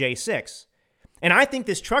oversold the J6. And I think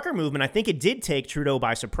this trucker movement, I think it did take Trudeau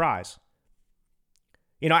by surprise.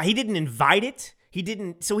 He didn't invite it. He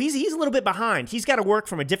didn't. So he's a little bit behind. He's got to work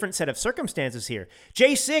from a different set of circumstances here.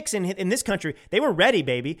 J6 in this country, they were ready,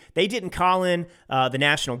 baby. They didn't call in the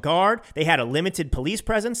National Guard. They had a limited police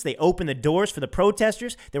presence. They opened the doors for the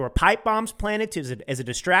protesters. There were pipe bombs planted as a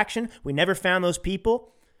distraction. We never found those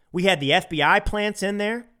people. We had the FBI plants in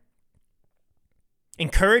there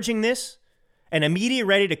encouraging this, and a media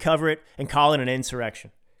ready to cover it and call it an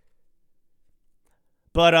insurrection.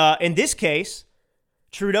 But in this case,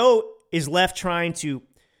 Trudeau is left trying to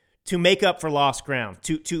make up for lost ground,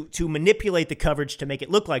 to manipulate the coverage to make it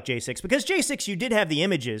look like J6. Because J6, you did have the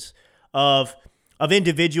images of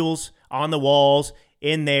individuals on the walls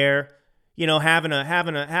in there, having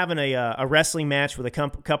a wrestling match with a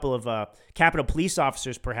couple of Capitol Police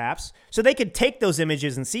officers, perhaps, so they could take those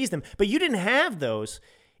images and seize them. But you didn't have those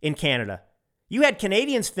in Canada. You had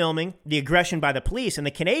Canadians filming the aggression by the police, and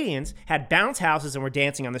the Canadians had bounce houses and were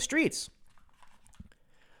dancing on the streets.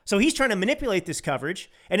 So he's trying to manipulate this coverage,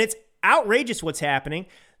 and it's outrageous what's happening.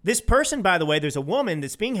 This person, by the way, there's a woman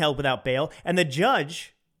that's being held without bail, and the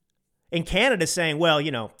judge in Canada is saying, well,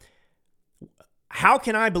 how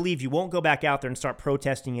can I believe you won't go back out there and start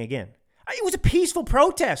protesting again? It was a peaceful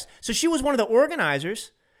protest. So she was one of the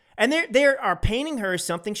organizers, and they are painting her as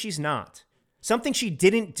something she's not, something she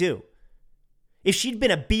didn't do. If she'd been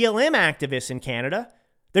a BLM activist in Canada,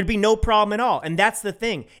 there'd be no problem at all. And that's the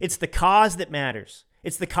thing. It's the cause that matters.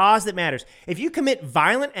 It's the cause that matters. If you commit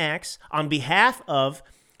violent acts on behalf of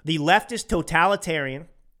the leftist totalitarian,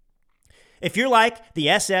 if you're like the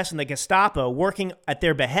SS and the Gestapo working at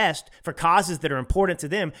their behest for causes that are important to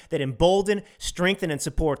them, that embolden, strengthen, and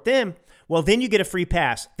support them, well, then you get a free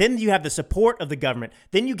pass. Then you have the support of the government.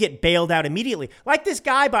 Then you get bailed out immediately. Like this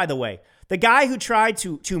guy, by the way, the guy who tried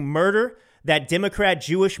to murder that Democrat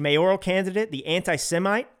Jewish mayoral candidate, the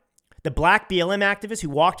anti-Semite, the black BLM activist who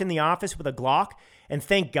walked in the office with a Glock and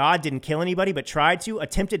thank God didn't kill anybody but tried to,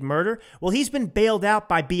 attempted murder. Well, he's been bailed out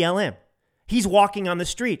by BLM. He's walking on the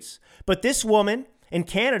streets. But this woman in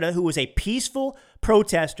Canada who was a peaceful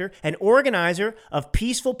protester, an organizer of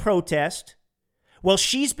peaceful protest, well,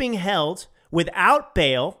 she's being held without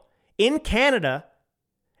bail in Canada,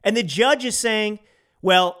 and the judge is saying,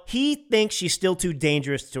 well, he thinks she's still too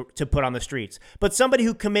dangerous to put on the streets. But somebody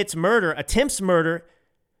who commits murder, attempts murder,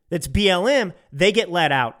 that's BLM, they get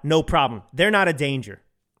let out. No problem. They're not a danger.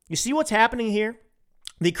 You see what's happening here?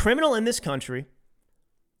 The criminal in this country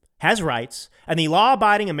has rights, and the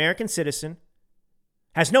law-abiding American citizen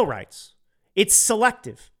has no rights. It's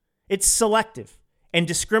selective. It's selective and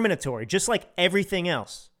discriminatory, just like everything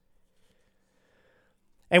else.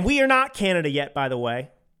 And we are not Canada yet, by the way.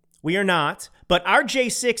 We are not. But our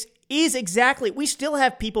J6 is exactly, we still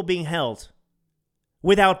have people being held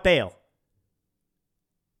without bail.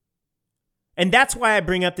 And that's why I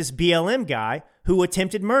bring up this BLM guy who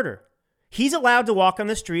attempted murder. He's allowed to walk on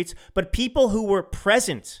the streets, but people who were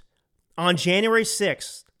present on January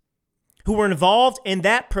 6th, who were involved in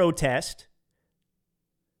that protest,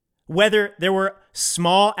 whether there were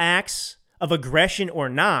small acts of aggression or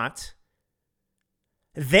not,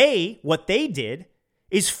 what they did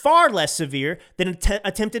is far less severe than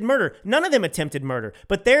attempted murder. None of them attempted murder,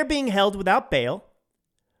 but they're being held without bail,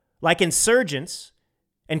 like insurgents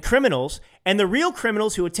and criminals, and the real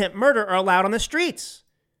criminals who attempt murder are allowed on the streets.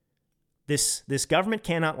 This government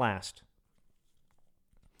cannot last.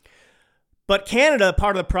 But Canada,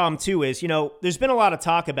 part of the problem too is, there's been a lot of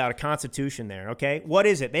talk about a constitution there, okay? What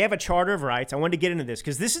is it? They have a Charter of Rights. I wanted to get into this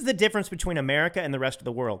because this is the difference between America and the rest of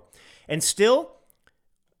the world. And still,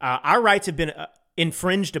 our rights have been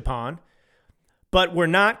infringed upon, but we're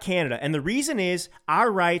not Canada. And the reason is our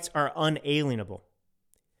rights are unalienable.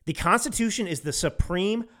 The Constitution is the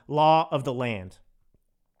supreme law of the land.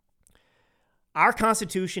 Our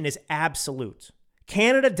Constitution is absolute.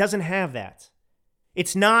 Canada doesn't have that.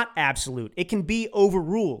 It's not absolute. It can be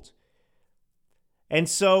overruled. And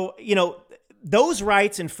so, those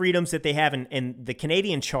rights and freedoms that they have in the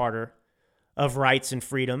Canadian Charter of Rights and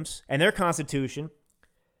Freedoms and their Constitution,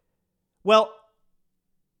 well,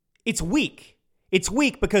 it's weak. It's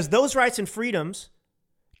weak because those rights and freedoms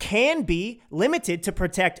can be limited to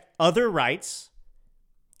protect other rights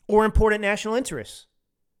or important national interests.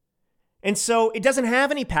 And so it doesn't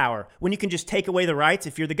have any power when you can just take away the rights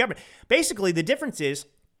if you're the government. Basically, the difference is,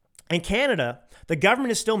 in Canada, the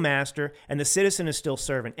government is still master and the citizen is still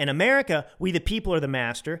servant. In America, we the people are the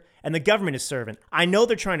master and the government is servant. I know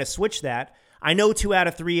they're trying to switch that. I know 2 out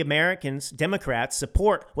of 3 Americans, Democrats,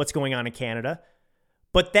 support what's going on in Canada.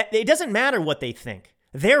 But it doesn't matter what they think.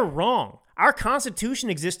 They're wrong. Our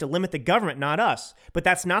Constitution exists to limit the government, not us. But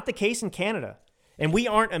that's not the case in Canada. And we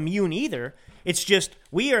aren't immune either. It's just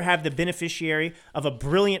we have the beneficiary of a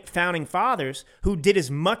brilliant founding fathers who did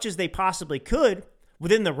as much as they possibly could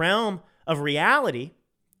within the realm of reality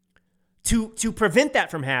to prevent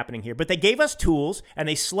that from happening here. But they gave us tools and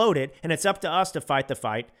they slowed it, and it's up to us to fight the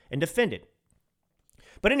fight and defend it.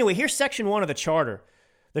 But anyway, here's Section 1 of the Charter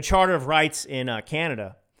of Rights in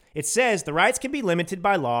Canada. It says the rights can be limited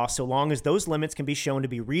by law so long as those limits can be shown to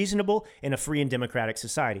be reasonable in a free and democratic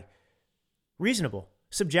society. Reasonable.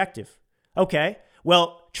 Subjective. Okay.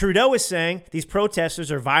 Well, Trudeau is saying these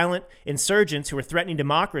protesters are violent insurgents who are threatening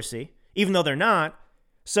democracy, even though they're not.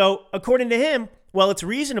 So, according to him, well, it's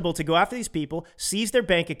reasonable to go after these people, seize their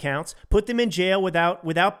bank accounts, put them in jail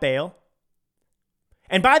without bail.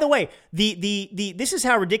 And by the way, this is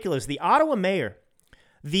how ridiculous. The Ottawa mayor,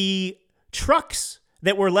 the trucks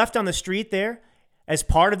that were left on the street there as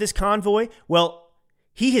part of this convoy, well,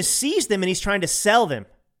 he has seized them and he's trying to sell them.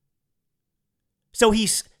 So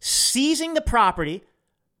he's seizing the property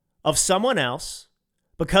of someone else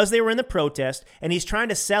because they were in the protest, and he's trying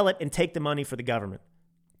to sell it and take the money for the government.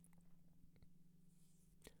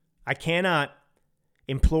 I cannot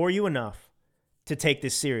implore you enough to take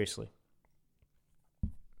this seriously.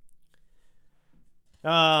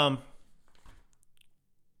 All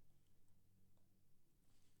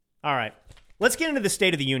right, let's get into the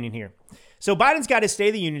State of the Union here. So Biden's got his State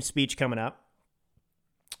of the Union speech coming up,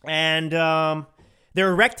 and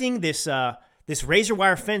they're erecting this razor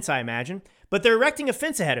wire fence, I imagine, but they're erecting a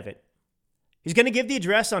fence ahead of it. He's going to give the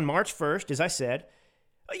address on March 1st, as I said.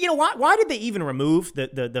 You know, why did they even remove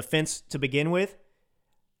the fence to begin with?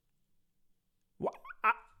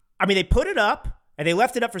 I mean, they put it up, and they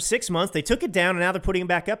left it up for 6 months. They took it down, and now they're putting it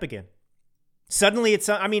back up again. Suddenly,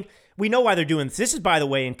 we know why they're doing this. This is, by the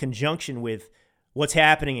way, in conjunction with what's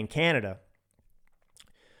happening in Canada.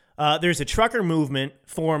 There's a trucker movement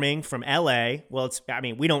forming from L.A. Well,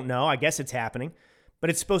 we don't know. I guess it's happening. But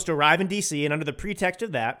it's supposed to arrive in D.C., and under the pretext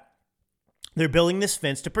of that, they're building this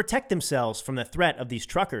fence to protect themselves from the threat of these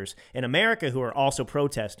truckers in America who are also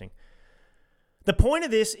protesting. The point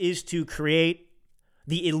of this is to create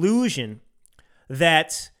the illusion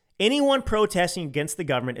that anyone protesting against the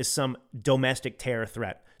government is some domestic terror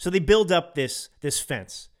threat. So they build up this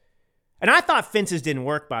fence. And I thought fences didn't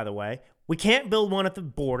work, by the way. We can't build one at the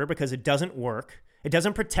border because it doesn't work. It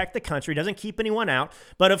doesn't protect the country. It doesn't keep anyone out.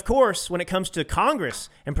 But of course, when it comes to Congress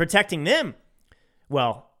and protecting them,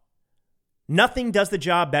 well, nothing does the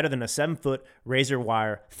job better than a 7-foot razor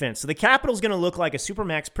wire fence. So the Capitol's going to look like a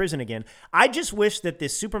Supermax prison again. I just wish that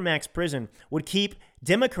this Supermax prison would keep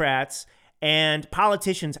Democrats and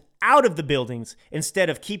politicians out of the buildings instead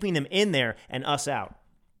of keeping them in there and us out.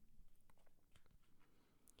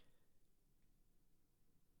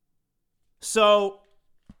 So,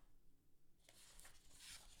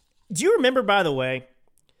 do you remember, by the way,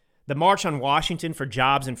 the March on Washington for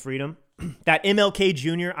Jobs and Freedom? That MLK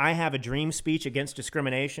Jr. I Have a Dream speech against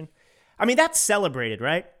discrimination? I mean, that's celebrated,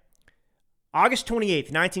 right? August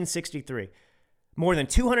 28th, 1963. More than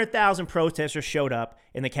 200,000 protesters showed up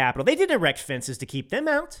in the Capitol. They didn't erect fences to keep them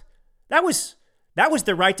out. That was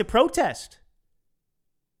their right to protest.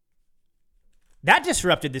 That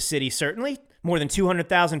disrupted the city, certainly. More than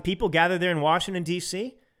 200,000 people gathered there in Washington,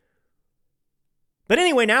 D.C. But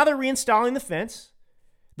anyway, now they're reinstalling the fence.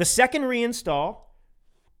 The second reinstall.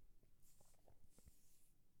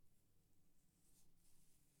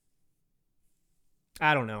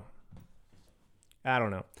 I don't know.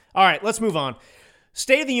 All right, let's move on.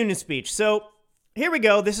 State of the Union speech. So here we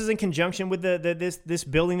go. This is in conjunction with this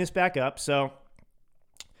building this back up. So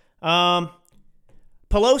Pelosi,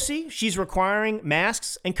 she's requiring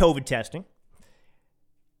masks and COVID testing.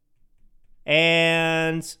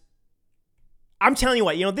 And I'm telling you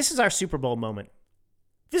what, this is our Super Bowl moment.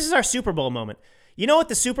 This is our Super Bowl moment. You know what,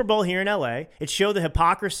 the Super Bowl here in LA, it showed the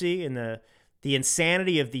hypocrisy and the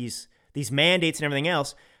insanity of these mandates and everything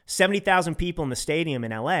else. 70,000 people in the stadium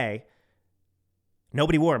in LA,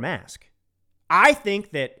 nobody wore a mask. I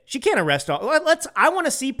think that she can't arrest all. I want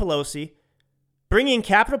to see Pelosi bring in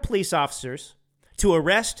Capitol Police officers to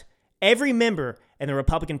arrest every member in the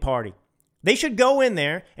Republican Party. They should go in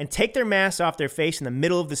there and take their masks off their face in the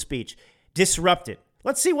middle of the speech. Disrupt it.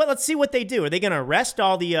 Let's see what they do. Are they going to arrest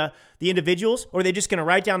all the individuals, or are they just going to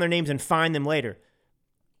write down their names and fine them later?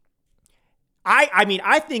 I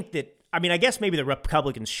guess maybe the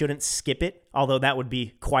Republicans shouldn't skip it, although that would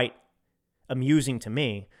be quite amusing to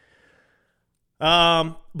me.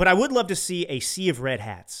 But I would love to see a sea of red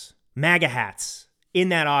hats, MAGA hats, in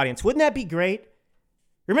that audience. Wouldn't that be great?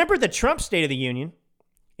 Remember the Trump State of the Union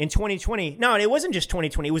in 2020? No, it wasn't just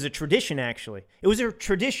 2020. It was a tradition, actually. It was a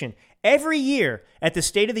tradition. Every year at the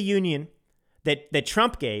State of the Union that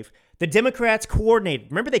Trump gave, the Democrats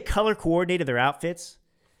coordinated. Remember they color coordinated their outfits?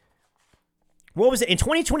 What was it? In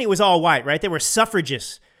 2020, it was all white, right? They were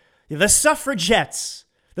suffragists. The suffragettes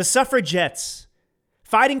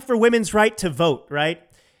fighting for women's right to vote, right?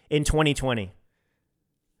 In 2020.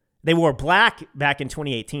 They wore black back in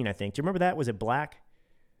 2018, I think. Do you remember that? Was it black?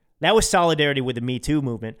 That was solidarity with the Me Too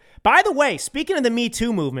movement. By the way, speaking of the Me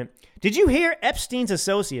Too movement, did you hear Epstein's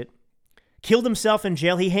associate killed himself in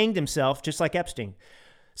jail? He hanged himself just like Epstein.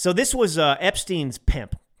 So this was Epstein's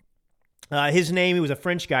pimp. His name, he was a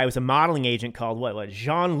French guy. He was a modeling agent called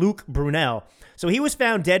Jean-Luc Brunel. So he was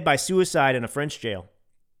found dead by suicide in a French jail.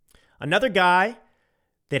 Another guy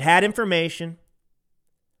that had information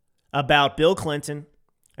about Bill Clinton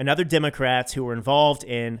and other Democrats who were involved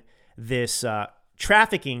in this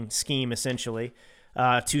trafficking scheme, essentially,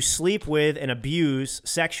 to sleep with and abuse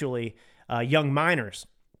sexually young minors.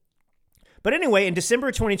 But anyway, in December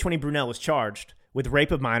of 2020, Brunel was charged with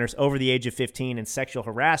rape of minors over the age of 15 and sexual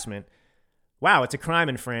harassment. Wow, it's a crime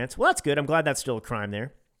in France. Well, that's good. I'm glad that's still a crime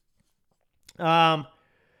there.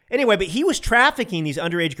 Anyway, but he was trafficking these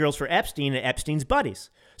underage girls for Epstein and Epstein's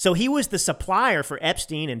buddies. So he was the supplier for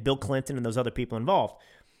Epstein and Bill Clinton and those other people involved.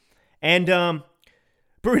 And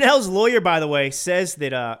Brunel's lawyer, by the way, says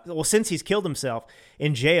that, since he's killed himself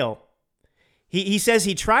in jail, he says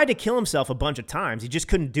he tried to kill himself a bunch of times. He just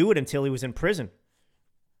couldn't do it until he was in prison.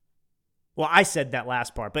 Well, I said that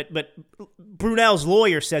last part, but Brunel's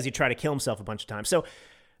lawyer says he tried to kill himself a bunch of times. So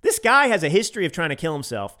this guy has a history of trying to kill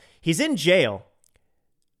himself. He's in jail,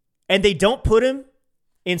 and they don't put him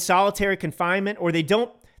in solitary confinement, or they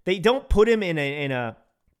don't put him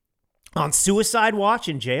on suicide watch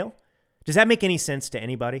in jail. Does that make any sense to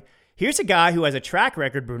anybody? Here's a guy who has a track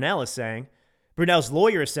record, Brunel's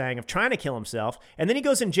lawyer is saying, of trying to kill himself, and then he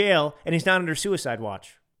goes in jail, and he's not under suicide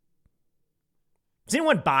watch. Does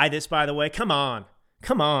anyone buy this, by the way? Come on.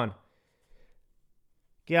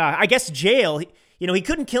 Yeah, I guess jail, he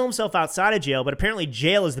couldn't kill himself outside of jail, but apparently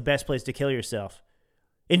jail is the best place to kill yourself.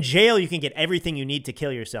 In jail, you can get everything you need to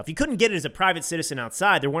kill yourself. You couldn't get it as a private citizen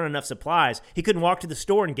outside. There weren't enough supplies. He couldn't walk to the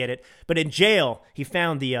store and get it. But in jail, he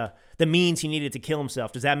found the means he needed to kill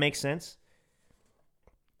himself. Does that make sense?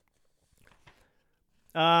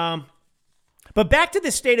 But back to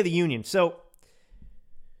the State of the Union. So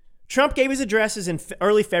Trump gave his addresses in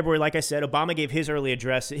early February, like I said. Obama gave his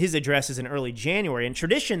addresses in early January. And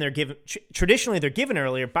traditionally, they're given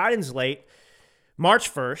earlier. Biden's late,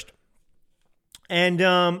 March 1st. And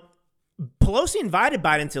Pelosi invited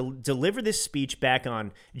Biden to deliver this speech back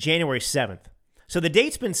on January 7th. So the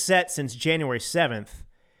date's been set since January 7th.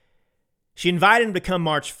 She invited him to come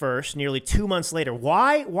March 1st, nearly 2 months later.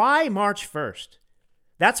 Why March 1st?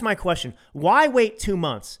 That's my question. Why wait 2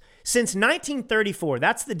 months? Since 1934,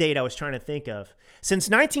 that's the date I was trying to think of. Since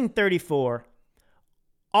 1934,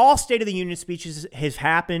 all State of the Union speeches have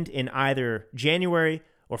happened in either January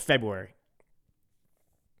or February.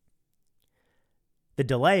 The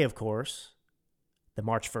delay, of course, the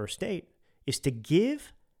March 1st date, is to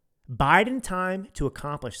give Biden time to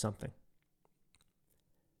accomplish something.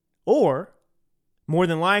 Or, more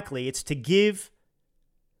than likely, it's to give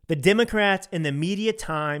the Democrats and the media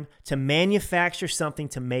time to manufacture something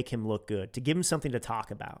to make him look good, to give him something to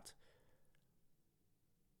talk about.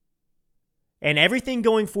 And everything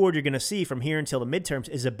going forward you're going to see from here until the midterms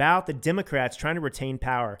is about the Democrats trying to retain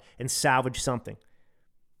power and salvage something.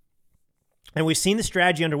 And we've seen the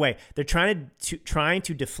strategy underway. They're trying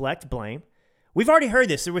to deflect blame. We've already heard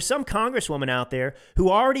this. There was some congresswoman out there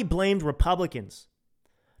who already blamed Republicans.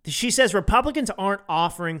 She says Republicans aren't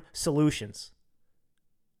offering solutions.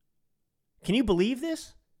 Can you believe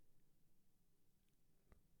this?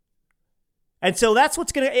 And so that's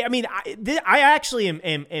what's going to, I mean, I actually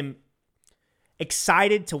am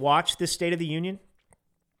excited to watch this State of the Union.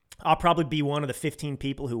 I'll probably be one of the 15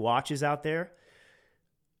 people who watches out there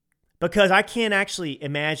because I can't actually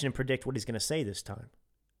imagine and predict what he's going to say this time.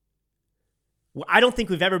 I don't think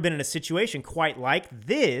we've ever been in a situation quite like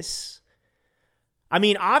this. I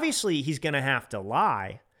mean, obviously he's going to have to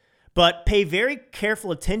lie, but pay very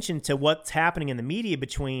careful attention to what's happening in the media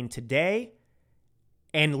between today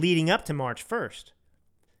and leading up to March 1st.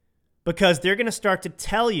 Because they're going to start to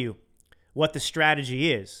tell you what the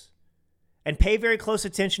strategy is. And pay very close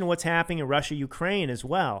attention to what's happening in Russia, Ukraine as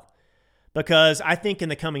well. Because I think in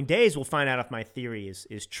the coming days, we'll find out if my theory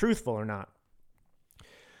is truthful or not.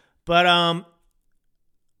 But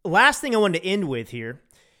last thing I wanted to end with here,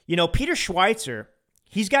 you know, Peter Schweitzer,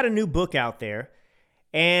 he's got a new book out there,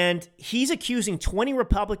 and he's accusing 20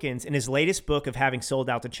 Republicans in his latest book of having sold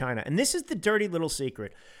out to China. And this is the dirty little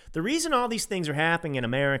secret. The reason all these things are happening in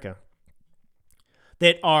America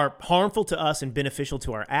that are harmful to us and beneficial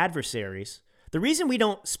to our adversaries, the reason we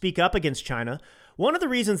don't speak up against China, one of the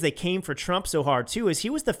reasons they came for Trump so hard too is he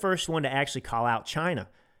was the first one to actually call out China,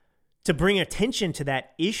 to bring attention to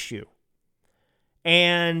that issue.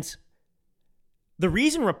 And the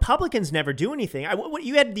reason Republicans never do anything,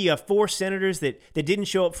 you had the 4 senators that didn't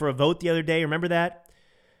show up for a vote the other day. Remember that?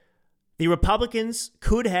 The Republicans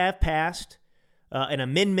could have passed an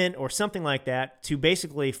amendment or something like that to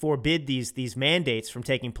basically forbid these mandates from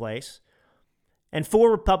taking place. And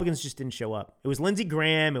 4 Republicans just didn't show up. It was Lindsey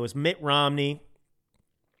Graham. It was Mitt Romney.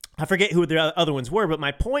 I forget who the other ones were, but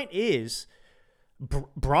my point is,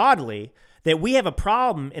 broadly, that we have a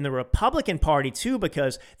problem in the Republican Party too,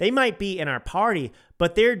 because they might be in our party,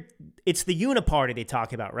 but it's the uniparty they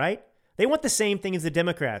talk about, right? They want the same thing as the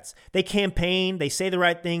Democrats. They campaign, they say the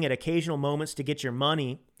right thing at occasional moments to get your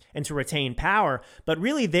money and to retain power, but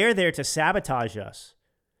really they're there to sabotage us.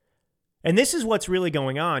 And this is what's really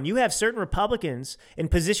going on. You have certain Republicans in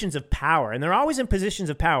positions of power, and they're always in positions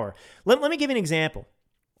of power. Let me give you an example.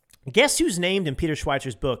 Guess who's named in Peter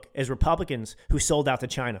Schweitzer's book as Republicans who sold out to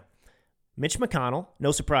China? Mitch McConnell,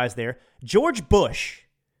 no surprise there. George Bush,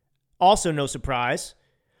 also no surprise.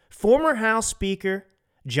 Former House Speaker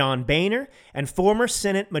John Boehner and former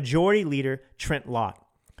Senate Majority Leader Trent Lott.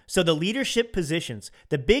 So the leadership positions,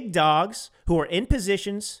 the big dogs who are in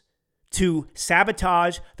positions to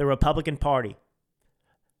sabotage the Republican Party,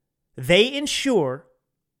 they ensure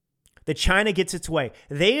that China gets its way.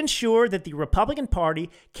 They ensure that the Republican Party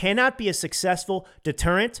cannot be a successful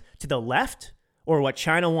deterrent to the left or what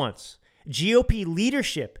China wants. GOP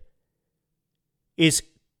leadership is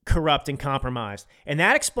corrupt and compromised. And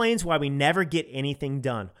that explains why we never get anything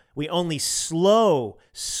done. We only slow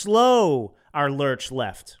our lurch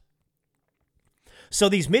left. So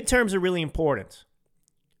these midterms are really important.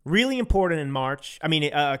 Really important in March.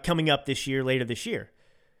 Coming up this year, later this year.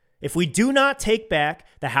 If we do not take back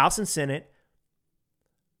the House and Senate,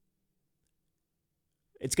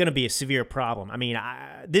 it's going to be a severe problem.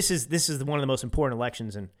 This is one of the most important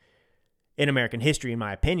elections in American history, in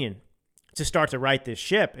my opinion, to start to right this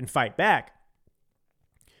ship and fight back.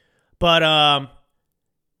 But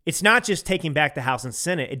it's not just taking back the House and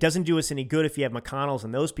Senate. It doesn't do us any good if you have McConnell's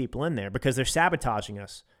and those people in there, because they're sabotaging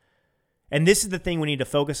us. And this is the thing we need to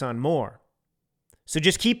focus on more. So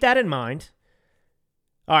just keep that in mind.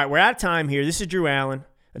 All right, we're out of time here. This is Drew Allen.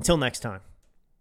 Until next time.